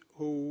businesses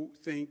who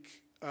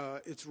think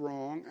it's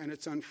wrong and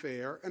it's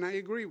unfair, and I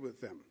agree with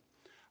them.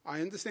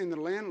 I understand the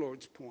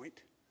landlord's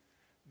point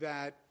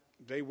that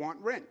they want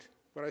rent.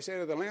 What I say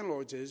to the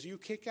landlords is, you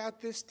kick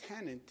out this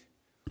tenant,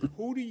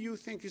 who do you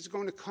think is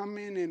going to come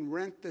in and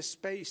rent the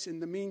space in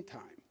the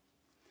meantime?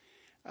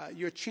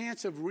 Your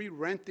chance of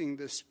re-renting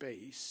the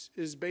space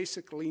is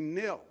basically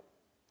nil.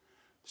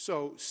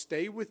 So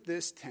stay with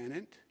this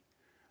tenant.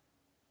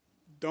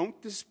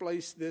 Don't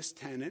displace this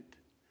tenant.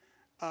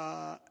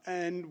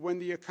 And when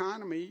the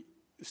economy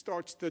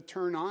starts to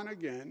turn on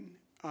again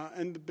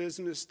and the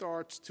business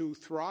starts to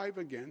thrive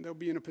again, they'll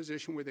be in a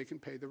position where they can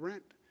pay the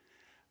rent.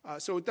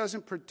 So it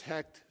doesn't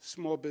protect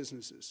small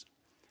businesses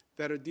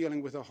that are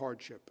dealing with a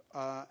hardship.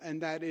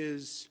 And that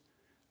is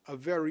a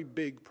very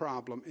big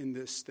problem in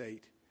this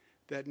state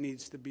that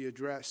needs to be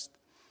addressed.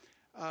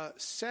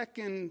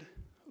 Second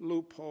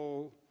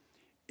loophole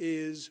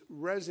is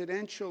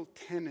residential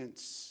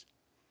tenants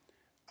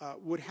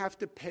would have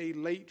to pay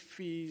late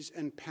fees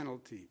and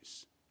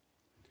penalties.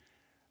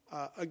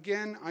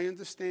 Again, I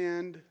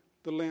understand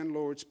the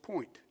landlord's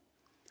point.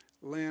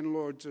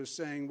 Landlords are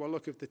saying, well,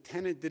 look, if the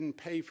tenant didn't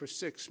pay for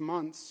 6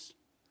 months,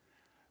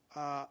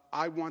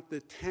 I want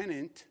the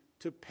tenant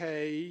to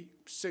pay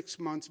 6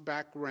 months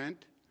back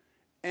rent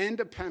and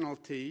a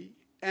penalty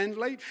and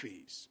late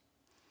fees.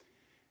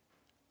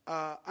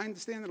 I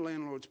understand the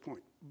landlord's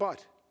point,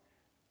 but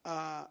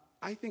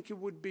I think it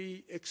would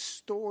be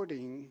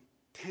extorting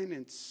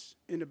tenants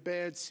in a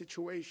bad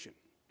situation.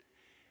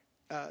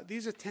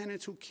 These are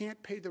tenants who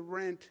can't pay the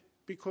rent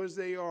because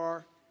they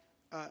are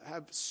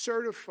have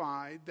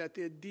certified that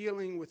they're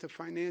dealing with a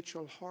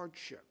financial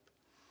hardship.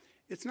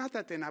 It's not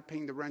that they're not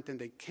paying the rent and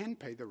they can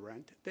pay the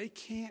rent. They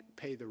can't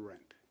pay the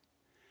rent.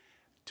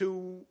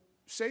 To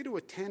say to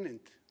a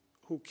tenant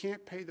who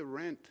can't pay the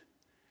rent,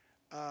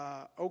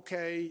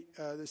 okay,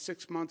 the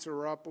 6 months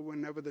are up or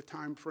whenever the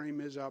time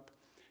frame is up,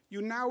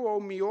 you now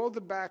owe me all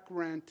the back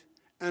rent,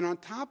 and on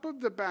top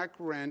of the back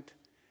rent,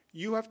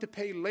 you have to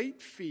pay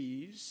late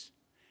fees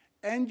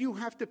and you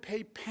have to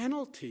pay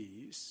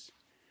penalties.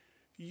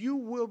 You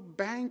will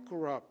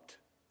bankrupt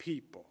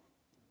people.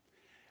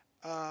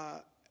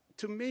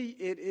 To me,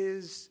 it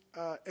is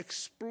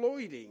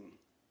exploiting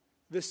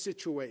the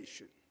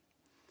situation.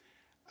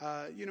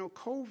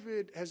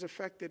 COVID has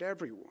affected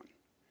everyone,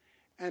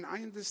 and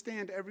I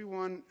understand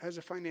everyone has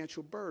a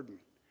financial burden,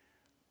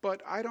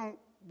 but I don't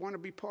want to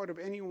be part of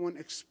anyone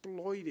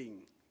exploiting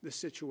the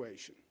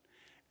situation.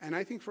 And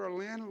I think for a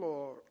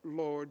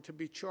landlord to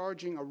be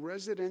charging a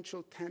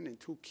residential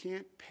tenant who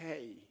can't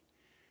pay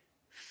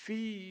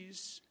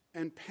fees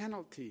and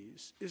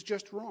penalties is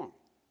just wrong.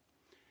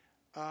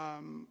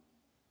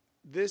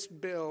 This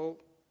bill,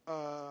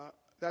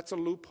 that's a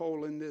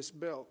loophole in this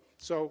bill.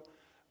 So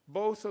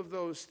both of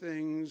those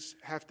things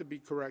have to be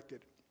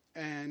corrected,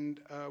 and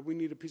we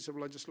need a piece of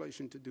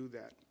legislation to do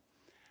that.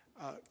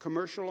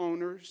 Commercial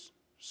owners,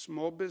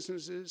 small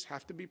businesses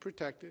have to be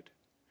protected,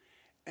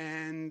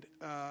 and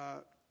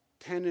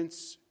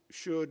tenants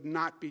should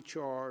not be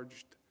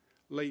charged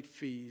late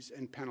fees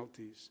and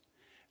penalties.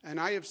 And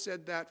I have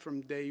said that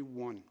from day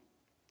one.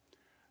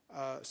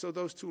 So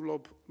those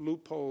two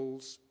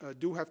loopholes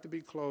do have to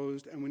be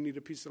closed, and we need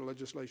a piece of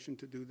legislation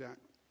to do that.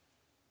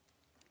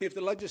 If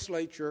the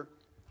legislature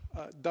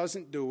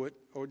doesn't do it,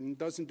 or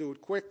doesn't do it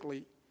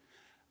quickly,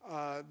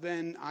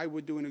 then I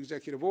would do an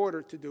executive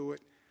order to do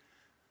it.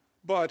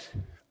 But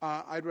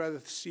I'd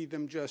rather see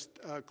them just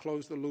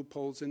close the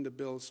loopholes in the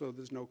bill so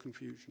there's no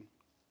confusion.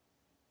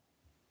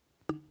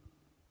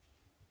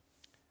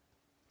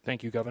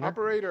 Thank you, Governor.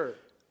 Operator.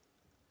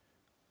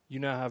 You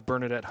now have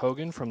Bernadette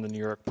Hogan from the New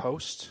York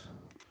Post.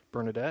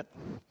 Bernadette,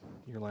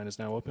 your line is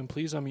now open.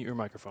 Please unmute your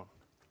microphone.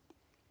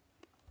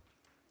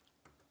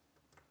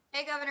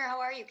 Hey, Governor, how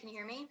are you? Can you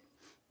hear me?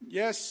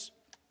 Yes.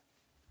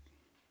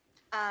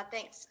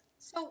 Thanks.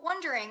 So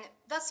wondering,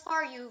 thus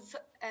far you've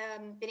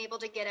been able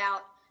to get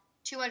out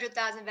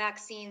 200,000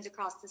 vaccines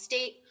across the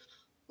state.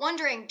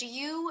 Wondering,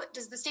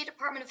 does the State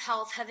Department of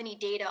Health have any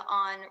data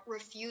on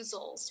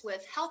refusals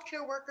with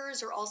healthcare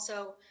workers or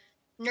also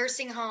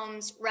nursing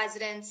homes,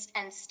 residents,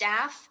 and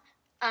staff?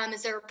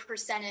 Is there a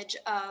percentage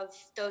of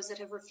those that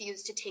have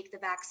refused to take the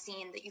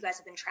vaccine that you guys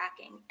have been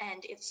tracking?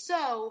 And if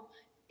so,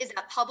 is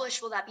that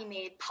published? Will that be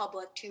made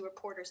public to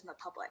reporters and the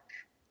public?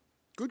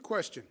 Good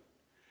question.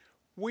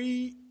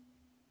 The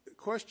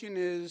question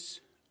is,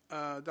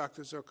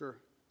 Dr. Zucker,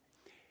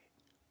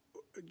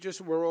 just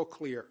so we're all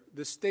clear,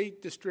 the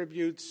state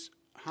distributes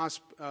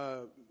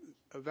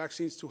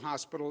vaccines to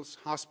hospitals.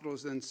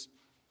 Hospitals then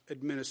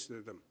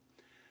administer them.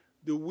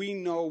 Do we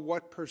know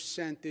what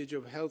percentage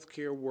of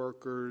healthcare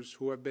workers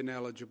who have been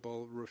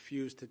eligible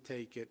refuse to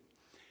take it?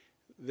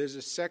 There's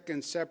a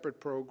second separate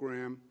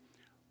program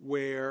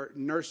where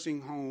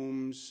nursing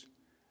homes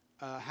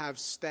have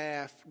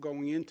staff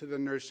going into the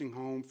nursing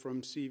home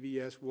from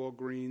CVS,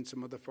 Walgreens,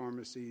 some other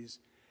pharmacies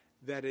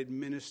that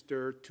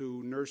administer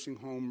to nursing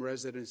home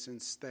residents and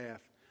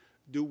staff.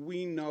 Do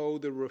we know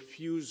the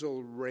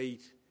refusal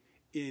rate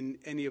in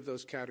any of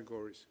those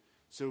categories?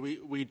 So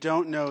we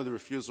don't know the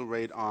refusal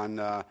rate on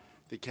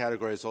the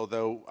categories,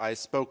 although I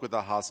spoke with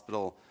the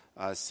hospital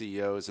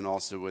CEOs and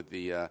also with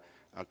the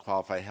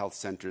qualified health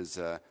centers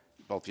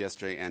both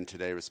yesterday and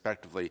today,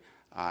 respectively,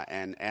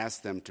 and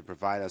asked them to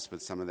provide us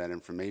with some of that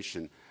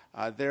information.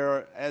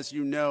 As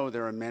you know,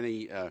 there are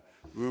many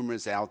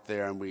rumors out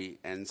there,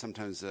 and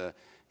sometimes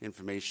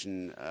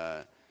information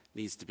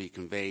needs to be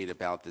conveyed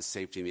about the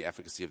safety and the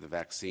efficacy of the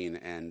vaccine,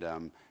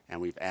 and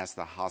we've asked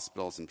the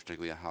hospitals, and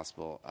particularly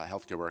hospital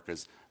healthcare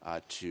workers,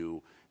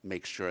 to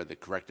make sure the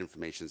correct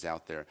information is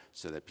out there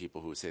so that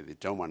people who say they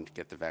don't want to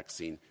get the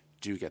vaccine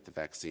do get the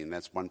vaccine.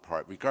 That's one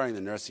part. Regarding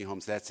the nursing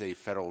homes, that's a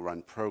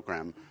federal-run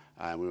program,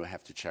 and we will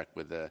have to check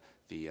with the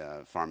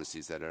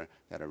pharmacies that are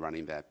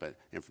running that, but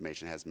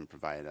information has been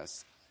provided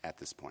us at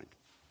this point.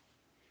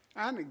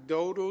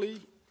 Anecdotally,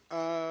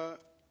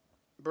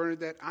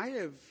 Bernadette, I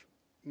have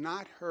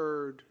not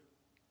heard,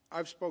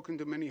 I've spoken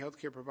to many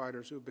healthcare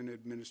providers who have been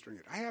administering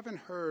it. I haven't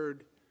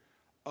heard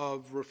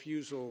of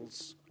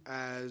refusals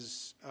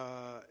as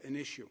an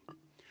issue.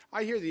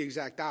 I hear the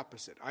exact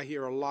opposite. I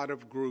hear a lot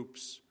of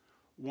groups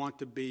want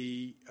to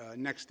be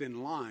next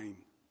in line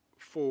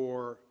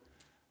for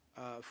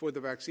the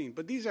vaccine.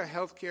 But these are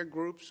healthcare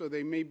groups, so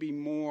they may be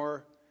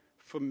more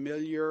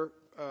familiar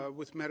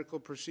with medical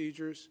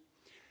procedures.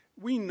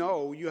 We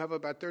know you have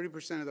about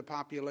 30% of the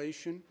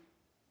population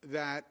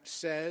that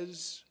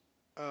says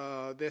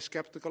they're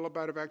skeptical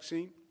about a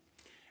vaccine,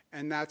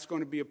 and that's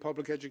going to be a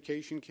public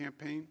education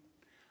campaign.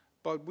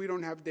 But we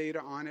don't have data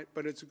on it,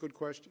 but it's a good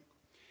question.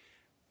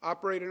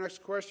 Operator,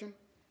 next question.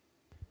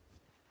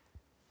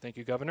 Thank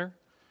you, Governor.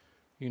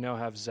 You now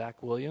have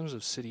Zach Williams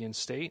of City and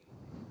State.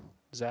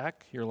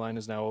 Zach, your line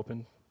is now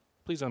open.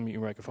 Please unmute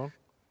your microphone.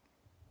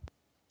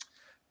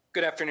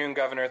 Good afternoon,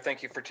 Governor.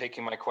 Thank you for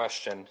taking my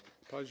question.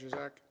 Pleasure,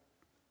 Zach.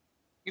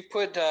 You've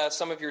put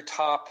some of your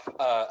top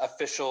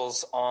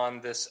officials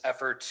on this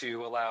effort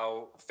to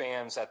allow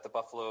fans at the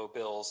Buffalo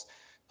Bills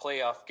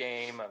playoff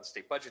game, the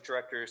state budget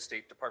director,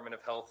 State Department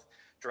of Health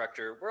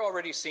director. We're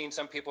already seeing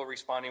some people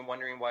responding,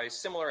 wondering why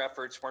similar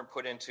efforts weren't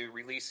put into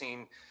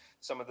releasing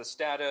some of this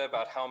data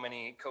about how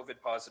many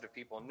COVID-positive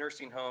people in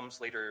nursing homes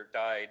later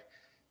died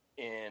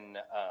in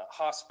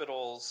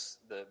hospitals.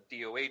 The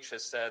DOH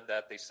has said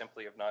that they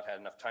simply have not had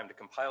enough time to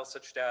compile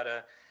such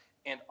data.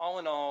 And all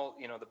in all,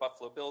 the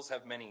Buffalo Bills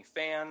have many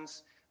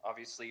fans,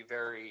 obviously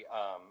very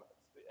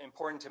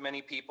important to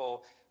many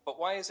people. But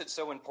why is it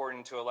so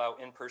important to allow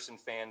in-person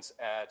fans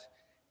at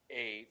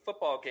a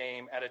football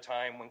game at a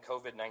time when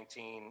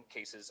COVID-19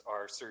 cases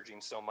are surging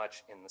so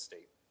much in the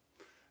state?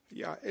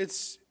 Yeah,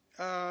 it's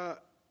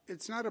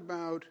not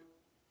about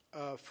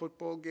a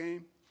football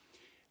game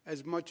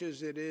as much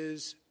as it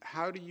is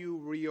how do you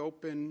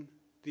reopen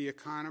the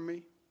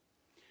economy?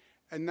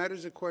 And that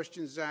is a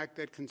question, Zach,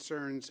 that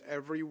concerns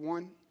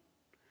everyone.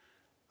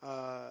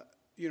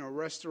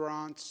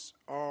 Restaurants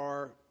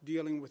are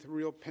dealing with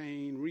real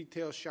pain.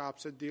 Retail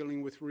shops are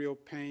dealing with real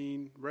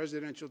pain.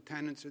 Residential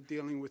tenants are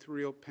dealing with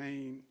real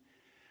pain.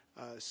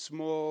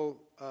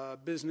 Small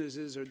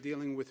businesses are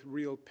dealing with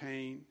real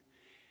pain.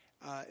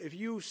 If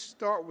you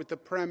start with the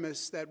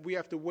premise that we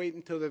have to wait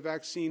until the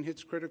vaccine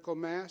hits critical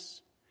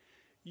mass,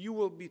 you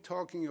will be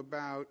talking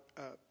about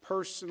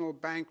personal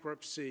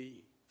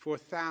bankruptcy for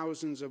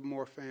thousands of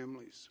more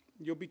families.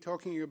 You'll be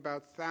talking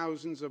about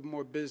thousands of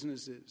more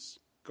businesses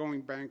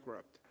going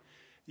bankrupt.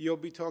 You'll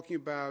be talking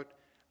about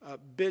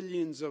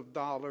billions of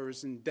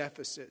dollars in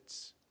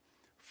deficits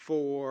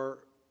for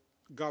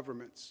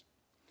governments.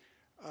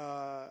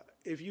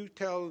 If you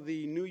tell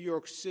the New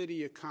York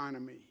City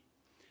economy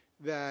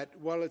that,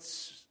 well,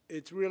 it's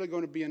really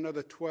going to be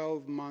another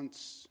 12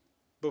 months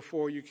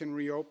before you can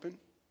reopen,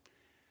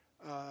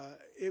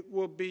 it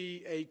will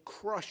be a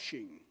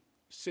crushing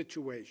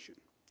situation.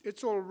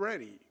 It's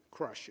already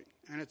crushing,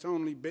 and it's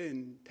only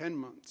been 10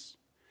 months.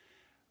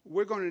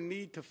 we're going to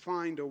need to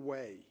find a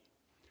way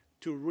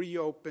to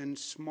reopen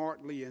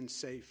smartly and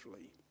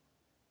safely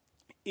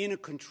in a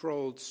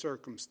controlled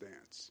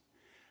circumstance.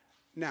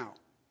 Now,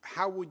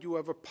 how would you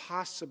ever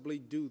possibly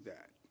do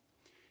that?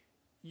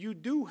 You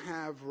do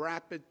have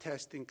rapid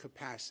testing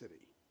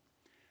capacity.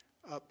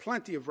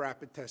 Plenty of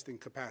rapid testing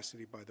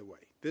capacity, by the way.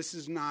 This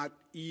is not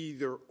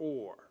either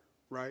or,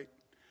 right?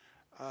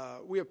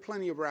 We have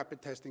plenty of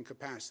rapid testing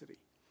capacity,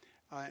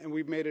 and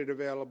we've made it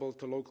available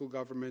to local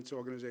governments,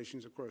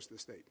 organizations across the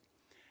state.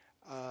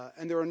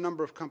 And there are a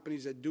number of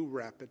companies that do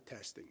rapid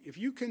testing. If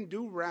you can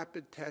do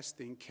rapid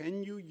testing,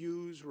 can you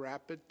use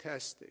rapid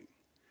testing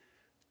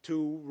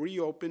to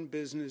reopen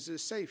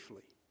businesses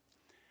safely?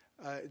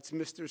 It's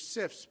Mr.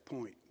 Siff's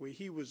point, where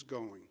he was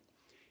going.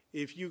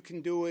 If you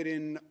can do it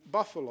in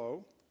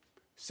Buffalo,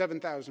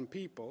 7,000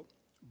 people,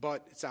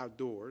 but it's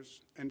outdoors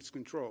and it's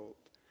controlled.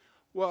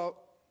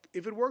 Well,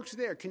 if it works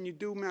there, can you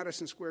do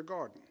Madison Square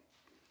Garden?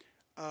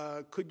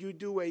 Could you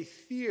do a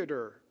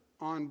theater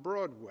on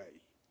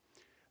Broadway?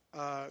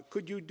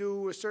 Could you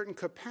do a certain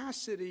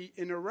capacity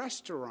in a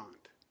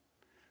restaurant?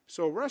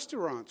 So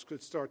restaurants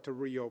could start to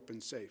reopen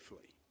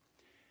safely.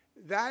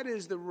 That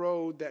is the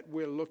road that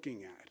we're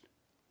looking at.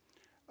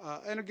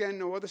 And again,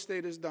 no other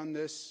state has done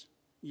this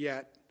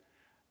yet.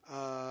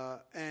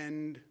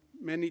 And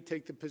many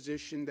take the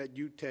position that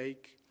you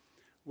take,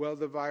 well,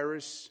 the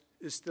virus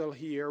is still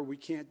here. We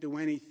can't do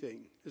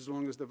anything as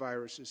long as the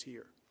virus is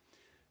here.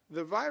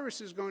 The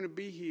virus is going to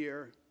be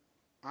here,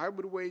 I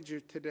would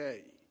wager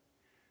today,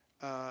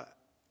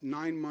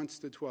 9 months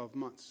to 12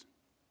 months.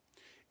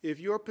 If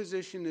your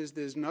position is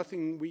there's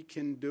nothing we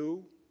can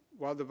do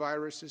while the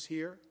virus is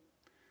here,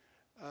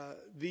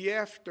 the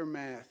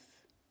aftermath,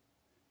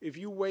 if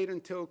you wait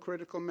until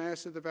critical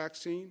mass of the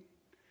vaccine,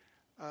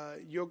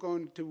 you're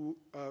going to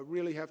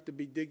really have to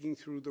be digging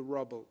through the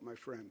rubble, my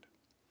friend.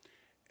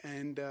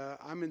 And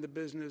I'm in the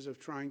business of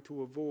trying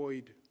to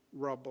avoid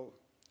rubble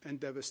and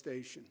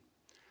devastation.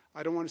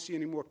 I don't want to see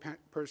any more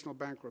personal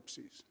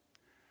bankruptcies.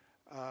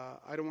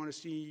 I don't want to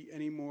see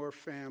any more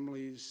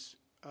families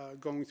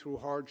going through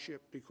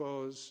hardship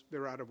because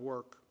they're out of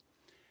work.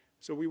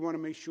 So we want to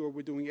make sure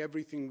we're doing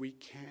everything we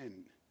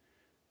can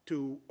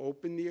to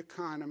open the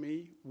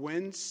economy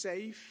when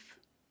safe,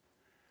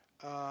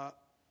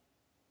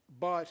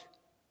 but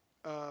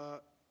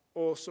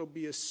also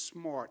be as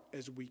smart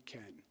as we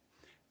can.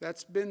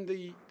 That's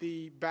been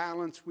the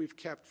balance we've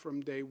kept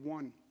from day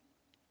one.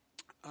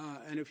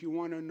 And if you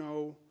want to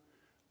know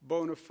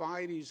bona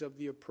fides of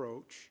the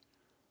approach,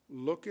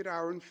 look at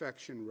our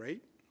infection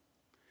rate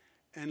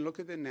and look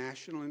at the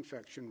national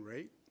infection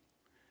rate.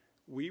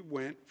 We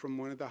went from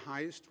one of the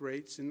highest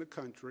rates in the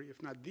country,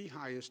 if not the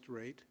highest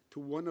rate, to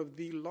one of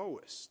the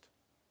lowest.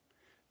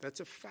 That's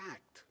a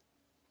fact.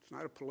 It's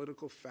not a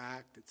political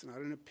fact. It's not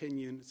an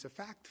opinion. It's a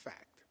fact.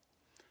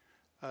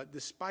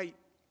 Despite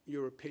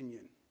your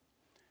opinion,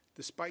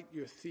 despite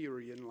your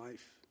theory in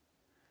life,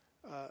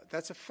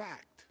 that's a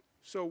fact.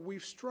 So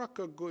we've struck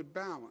a good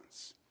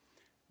balance.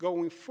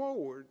 Going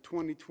forward,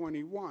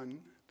 2021,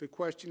 the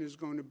question is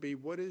going to be,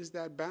 what is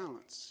that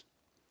balance?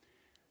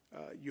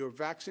 You're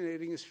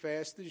vaccinating as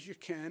fast as you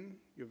can.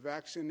 You're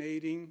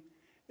vaccinating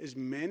as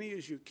many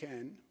as you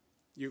can.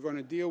 You're going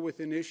to deal with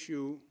an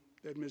issue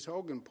that Ms.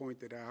 Hogan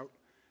pointed out.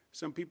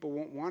 Some people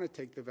won't want to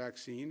take the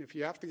vaccine. If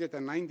you have to get to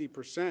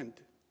 90%,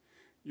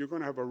 you're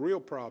going to have a real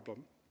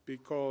problem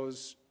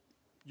because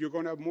you're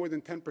going to have more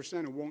than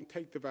 10% who won't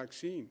take the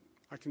vaccine.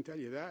 I can tell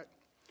you that.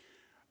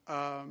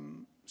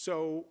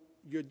 So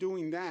you're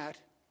doing that,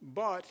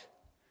 but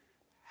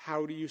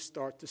how do you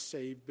start to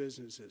save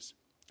businesses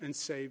and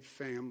save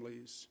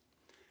families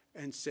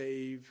and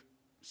save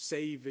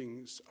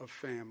savings of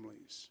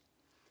families?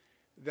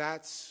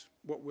 That's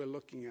what we're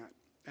looking at,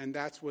 and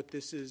that's what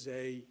this is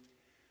a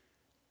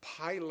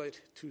pilot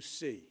to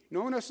see.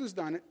 No one else has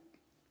done it,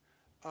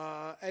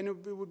 and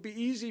it would be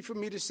easy for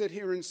me to sit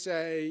here and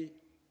say,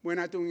 we're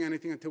not doing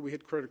anything until we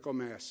hit critical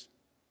mass.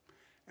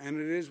 And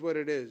it is what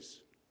it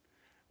is.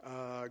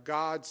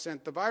 God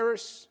sent the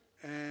virus,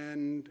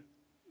 and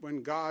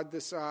when God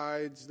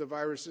decides the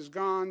virus is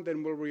gone,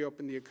 then we'll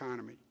reopen the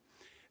economy.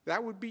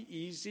 That would be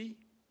easy,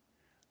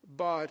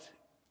 but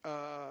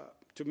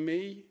to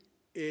me,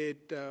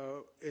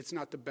 it's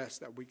not the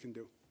best that we can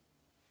do.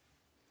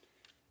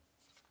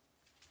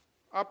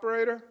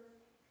 Operator?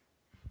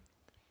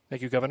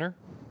 Thank you, Governor.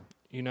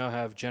 You now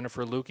have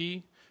Jennifer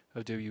Lukey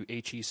of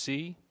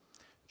WHEC.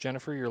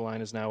 Jennifer, your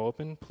line is now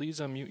open. Please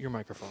unmute your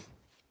microphone.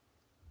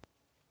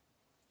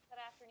 Good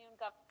afternoon,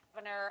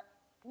 Governor.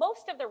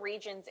 Most of the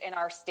regions in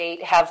our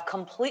state have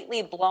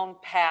completely blown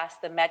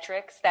past the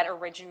metrics that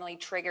originally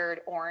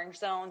triggered orange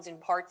zones in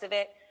parts of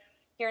it.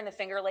 Here in the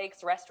Finger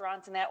Lakes,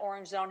 restaurants in that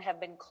orange zone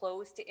have been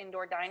closed to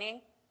indoor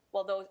dining,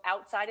 while those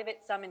outside of it,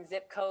 some in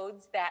zip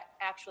codes that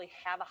actually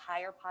have a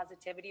higher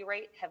positivity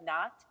rate, have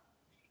not.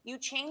 You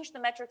changed the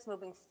metrics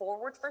moving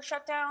forward for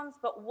shutdowns,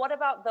 but what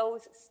about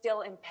those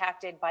still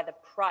impacted by the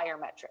prior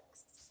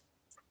metrics?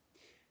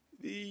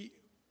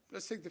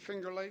 Let's take the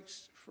Finger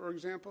Lakes, for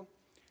example.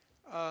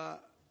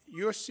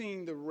 you're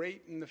seeing the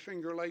rate in the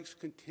Finger Lakes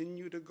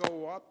continue to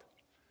go up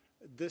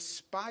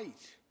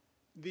despite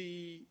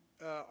the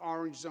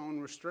orange zone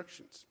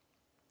restrictions.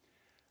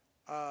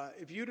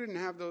 If you didn't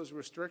have those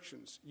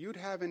restrictions, you'd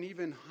have an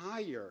even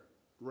higher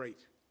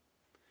rate.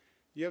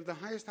 You have the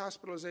highest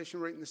hospitalization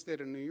rate in the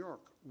state of New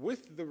York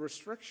with the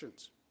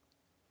restrictions.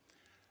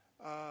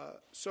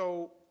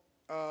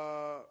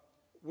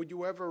 Would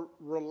you ever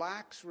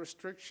relax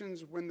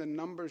restrictions when the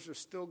numbers are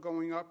still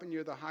going up and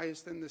you're the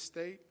highest in the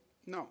state?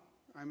 No.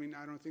 I mean,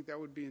 I don't think that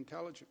would be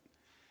intelligent.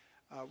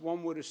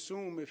 One would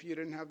assume if you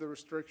didn't have the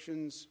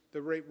restrictions,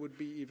 the rate would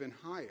be even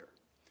higher.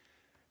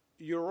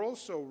 You're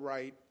also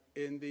right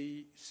in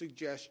the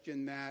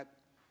suggestion that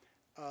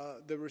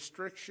the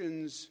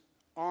restrictions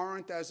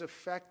aren't as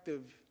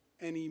effective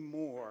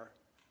anymore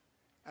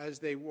as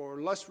they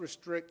were, less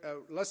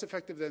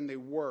effective than they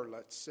were,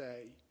 let's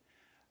say,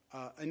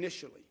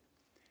 initially.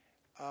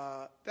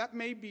 That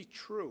may be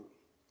true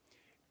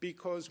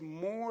because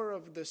more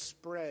of the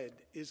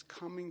spread is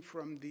coming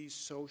from these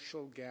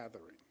social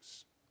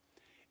gatherings.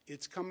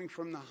 It's coming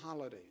from the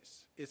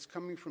holidays. It's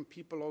coming from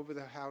people over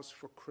the house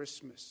for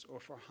Christmas or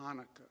for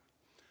Hanukkah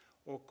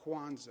or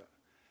Kwanzaa.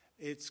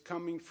 It's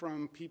coming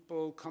from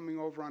people coming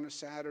over on a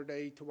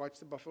Saturday to watch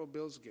the Buffalo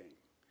Bills game.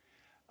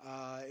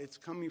 It's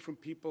coming from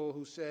people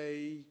who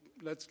say,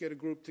 let's get a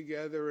group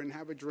together and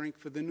have a drink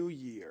for the new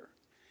year.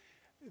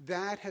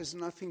 That has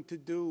nothing to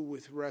do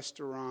with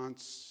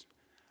restaurants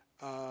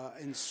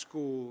and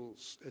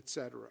schools,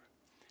 etc.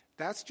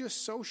 That's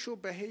just social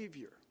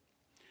behavior.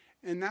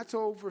 And that's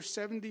over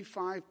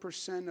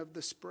 75% of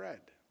the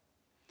spread.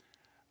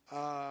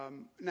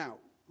 Now,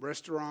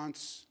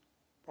 restaurants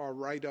are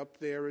right up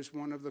there as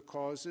one of the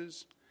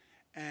causes,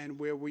 and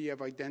where we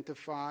have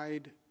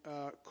identified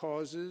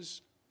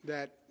causes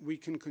that we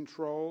can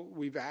control,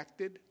 we've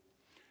acted.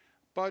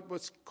 But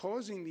what's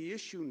causing the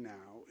issue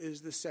now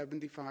is the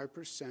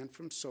 75%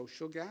 from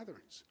social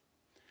gatherings.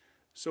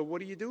 So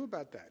what do you do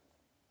about that?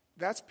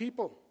 That's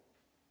people.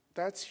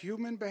 That's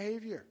human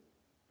behavior.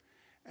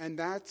 And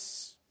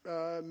that's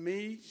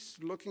me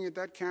looking at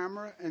that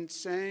camera and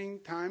saying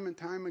time and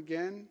time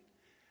again,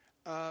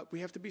 we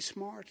have to be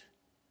smart.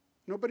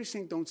 Nobody's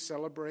saying don't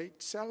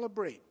celebrate.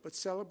 Celebrate, but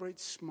celebrate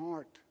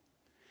smart.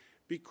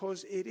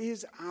 Because it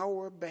is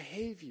our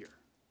behavior.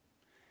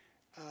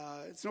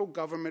 It's no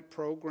government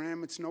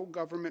program. It's no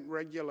government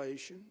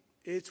regulation.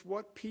 It's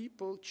what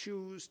people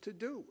choose to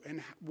do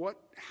and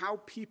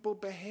how people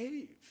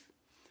behave.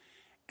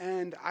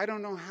 And I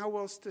don't know how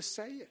else to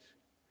say it.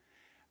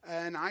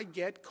 And I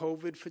get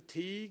COVID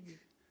fatigue.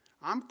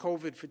 I'm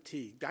COVID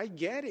fatigued. I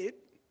get it.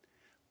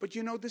 But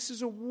you know, this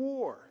is a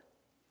war.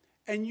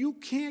 And you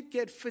can't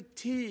get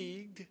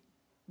fatigued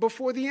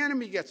before the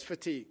enemy gets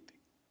fatigued.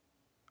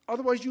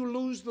 Otherwise, you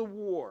lose the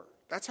war.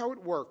 That's how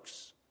it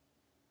works.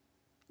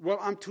 Well,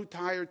 I'm too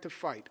tired to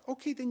fight.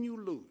 Okay, then you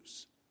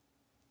lose.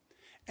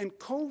 And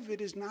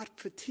COVID is not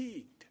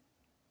fatigued.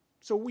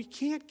 So we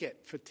can't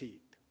get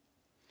fatigued.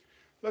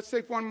 Let's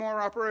take one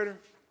more, operator.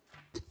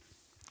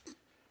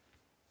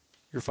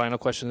 Your final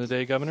question of the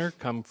day, Governor,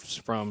 comes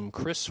from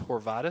Chris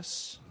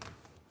Horvatis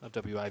of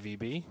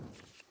WIVB.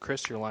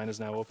 Chris, your line is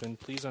now open.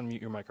 Please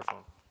unmute your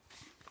microphone.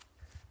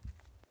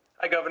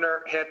 Hi,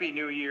 Governor. Happy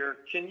New Year.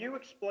 Can you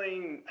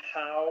explain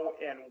how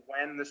and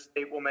when the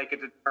state will make a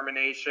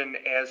determination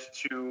as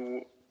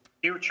to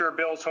future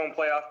Bills home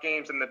playoff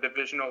games in the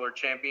divisional or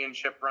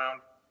championship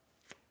round?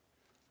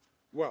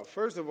 Well,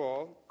 first of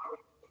all,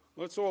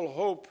 let's all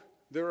hope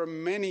there are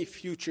many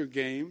future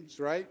games,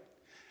 right?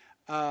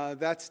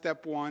 That's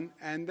step one.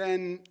 And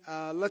then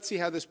let's see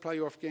how this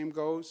playoff game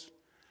goes.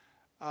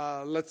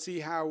 Let's see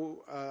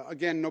how,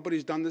 again,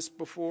 nobody's done this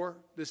before.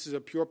 This is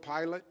a pure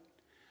pilot.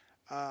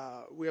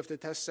 We have to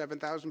test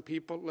 7,000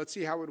 people. Let's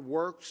see how it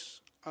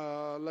works.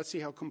 Let's see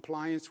how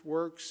compliance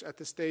works at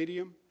the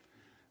stadium.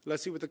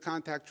 Let's see what the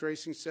contact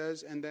tracing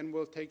says, and then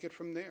we'll take it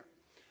from there.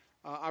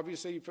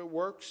 Obviously, if it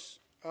works,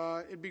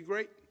 it'd be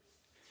great.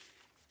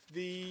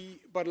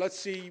 But let's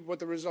see what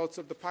the results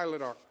of the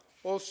pilot are.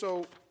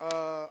 Also,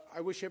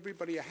 I wish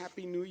everybody a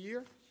happy New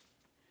Year.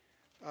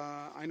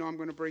 I know I'm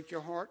going to break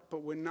your heart,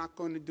 but we're not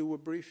going to do a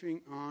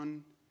briefing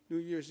on New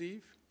Year's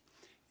Eve.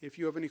 If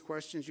you have any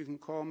questions, you can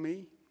call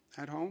me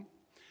at home.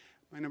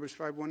 My number is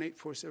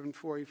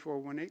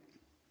 518-474-8418.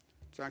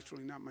 It's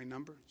actually not my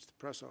number. It's the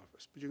press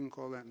office, but you can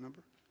call that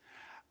number.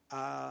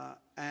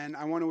 And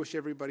I want to wish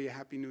everybody a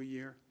happy New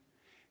Year.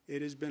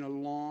 It has been a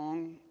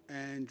long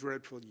and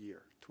dreadful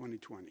year,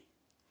 2020.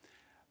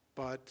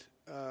 But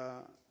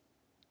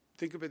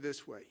think of it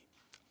this way.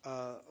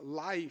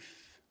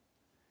 Life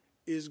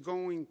is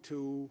going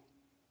to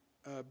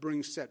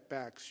bring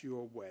setbacks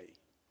your way.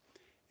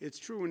 It's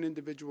true in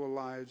individual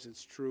lives.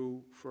 It's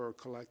true for a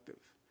collective.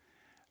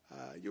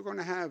 You're going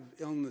to have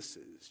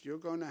illnesses. You're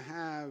going to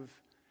have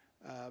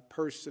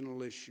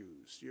personal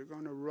issues. You're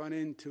going to run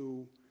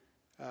into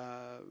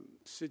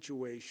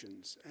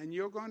situations. And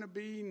you're going to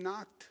be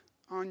knocked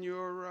on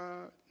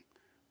your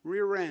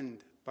rear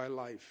end by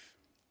life.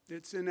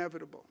 It's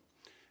inevitable.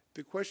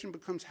 The question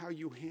becomes how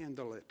you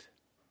handle it.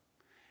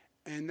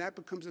 And that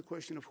becomes a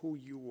question of who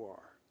you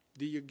are.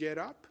 Do you get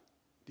up?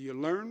 Do you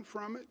learn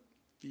from it?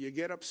 Do you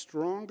get up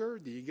stronger?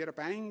 Do you get up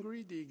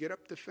angry? Do you get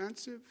up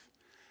defensive?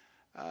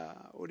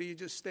 Or do you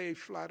just stay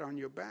flat on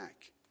your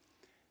back?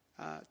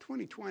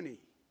 2020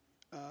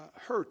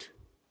 hurt.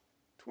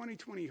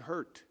 2020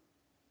 hurt.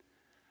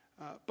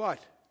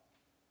 But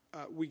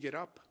we get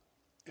up,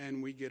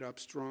 and we get up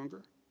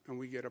stronger, and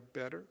we get up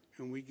better,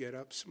 and we get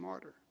up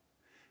smarter,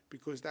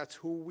 because that's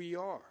who we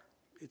are.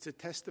 It's a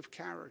test of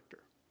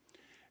character.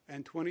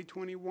 And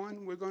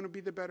 2021, we're going to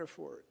be the better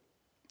for it.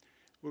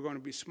 We're going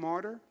to be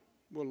smarter.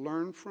 We'll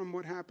learn from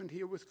what happened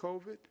here with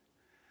COVID,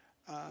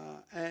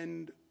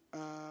 and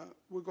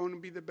we're going to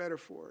be the better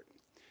for it.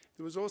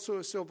 There was also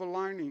a silver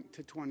lining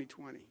to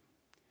 2020.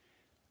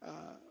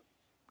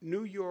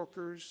 New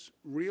Yorkers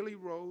really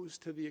rose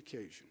to the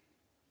occasion.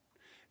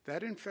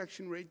 That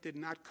infection rate did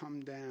not come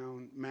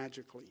down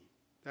magically.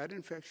 That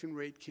infection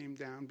rate came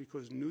down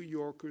because New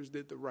Yorkers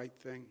did the right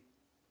thing,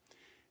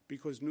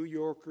 because New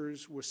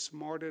Yorkers were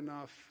smart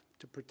enough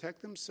to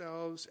protect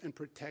themselves and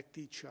protect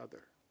each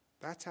other.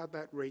 That's how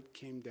that rate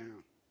came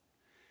down.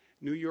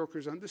 New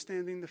Yorkers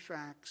understanding the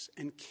facts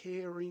and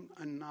caring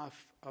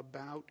enough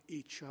about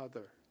each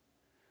other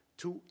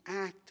to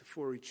act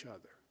for each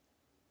other.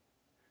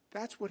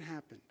 That's what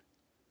happened.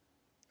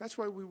 That's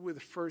why we were the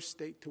first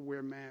state to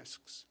wear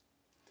masks,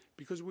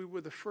 because we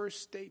were the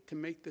first state to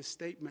make the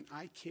statement,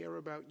 I care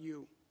about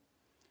you,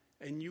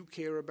 and you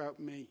care about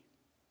me.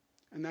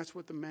 And that's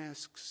what the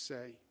masks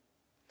say.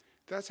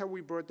 That's how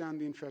we brought down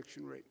the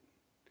infection rate,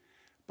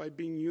 by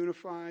being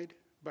unified,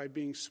 by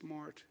being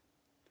smart.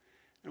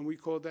 And we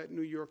call that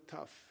New York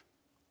tough.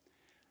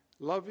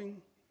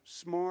 Loving,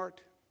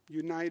 smart,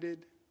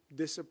 united,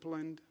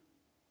 disciplined.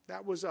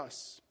 That was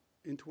us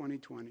in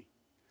 2020.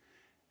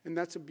 And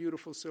that's a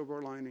beautiful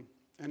silver lining.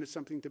 And it's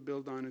something to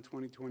build on in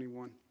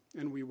 2021.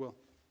 And we will.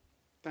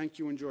 Thank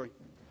you. Enjoy.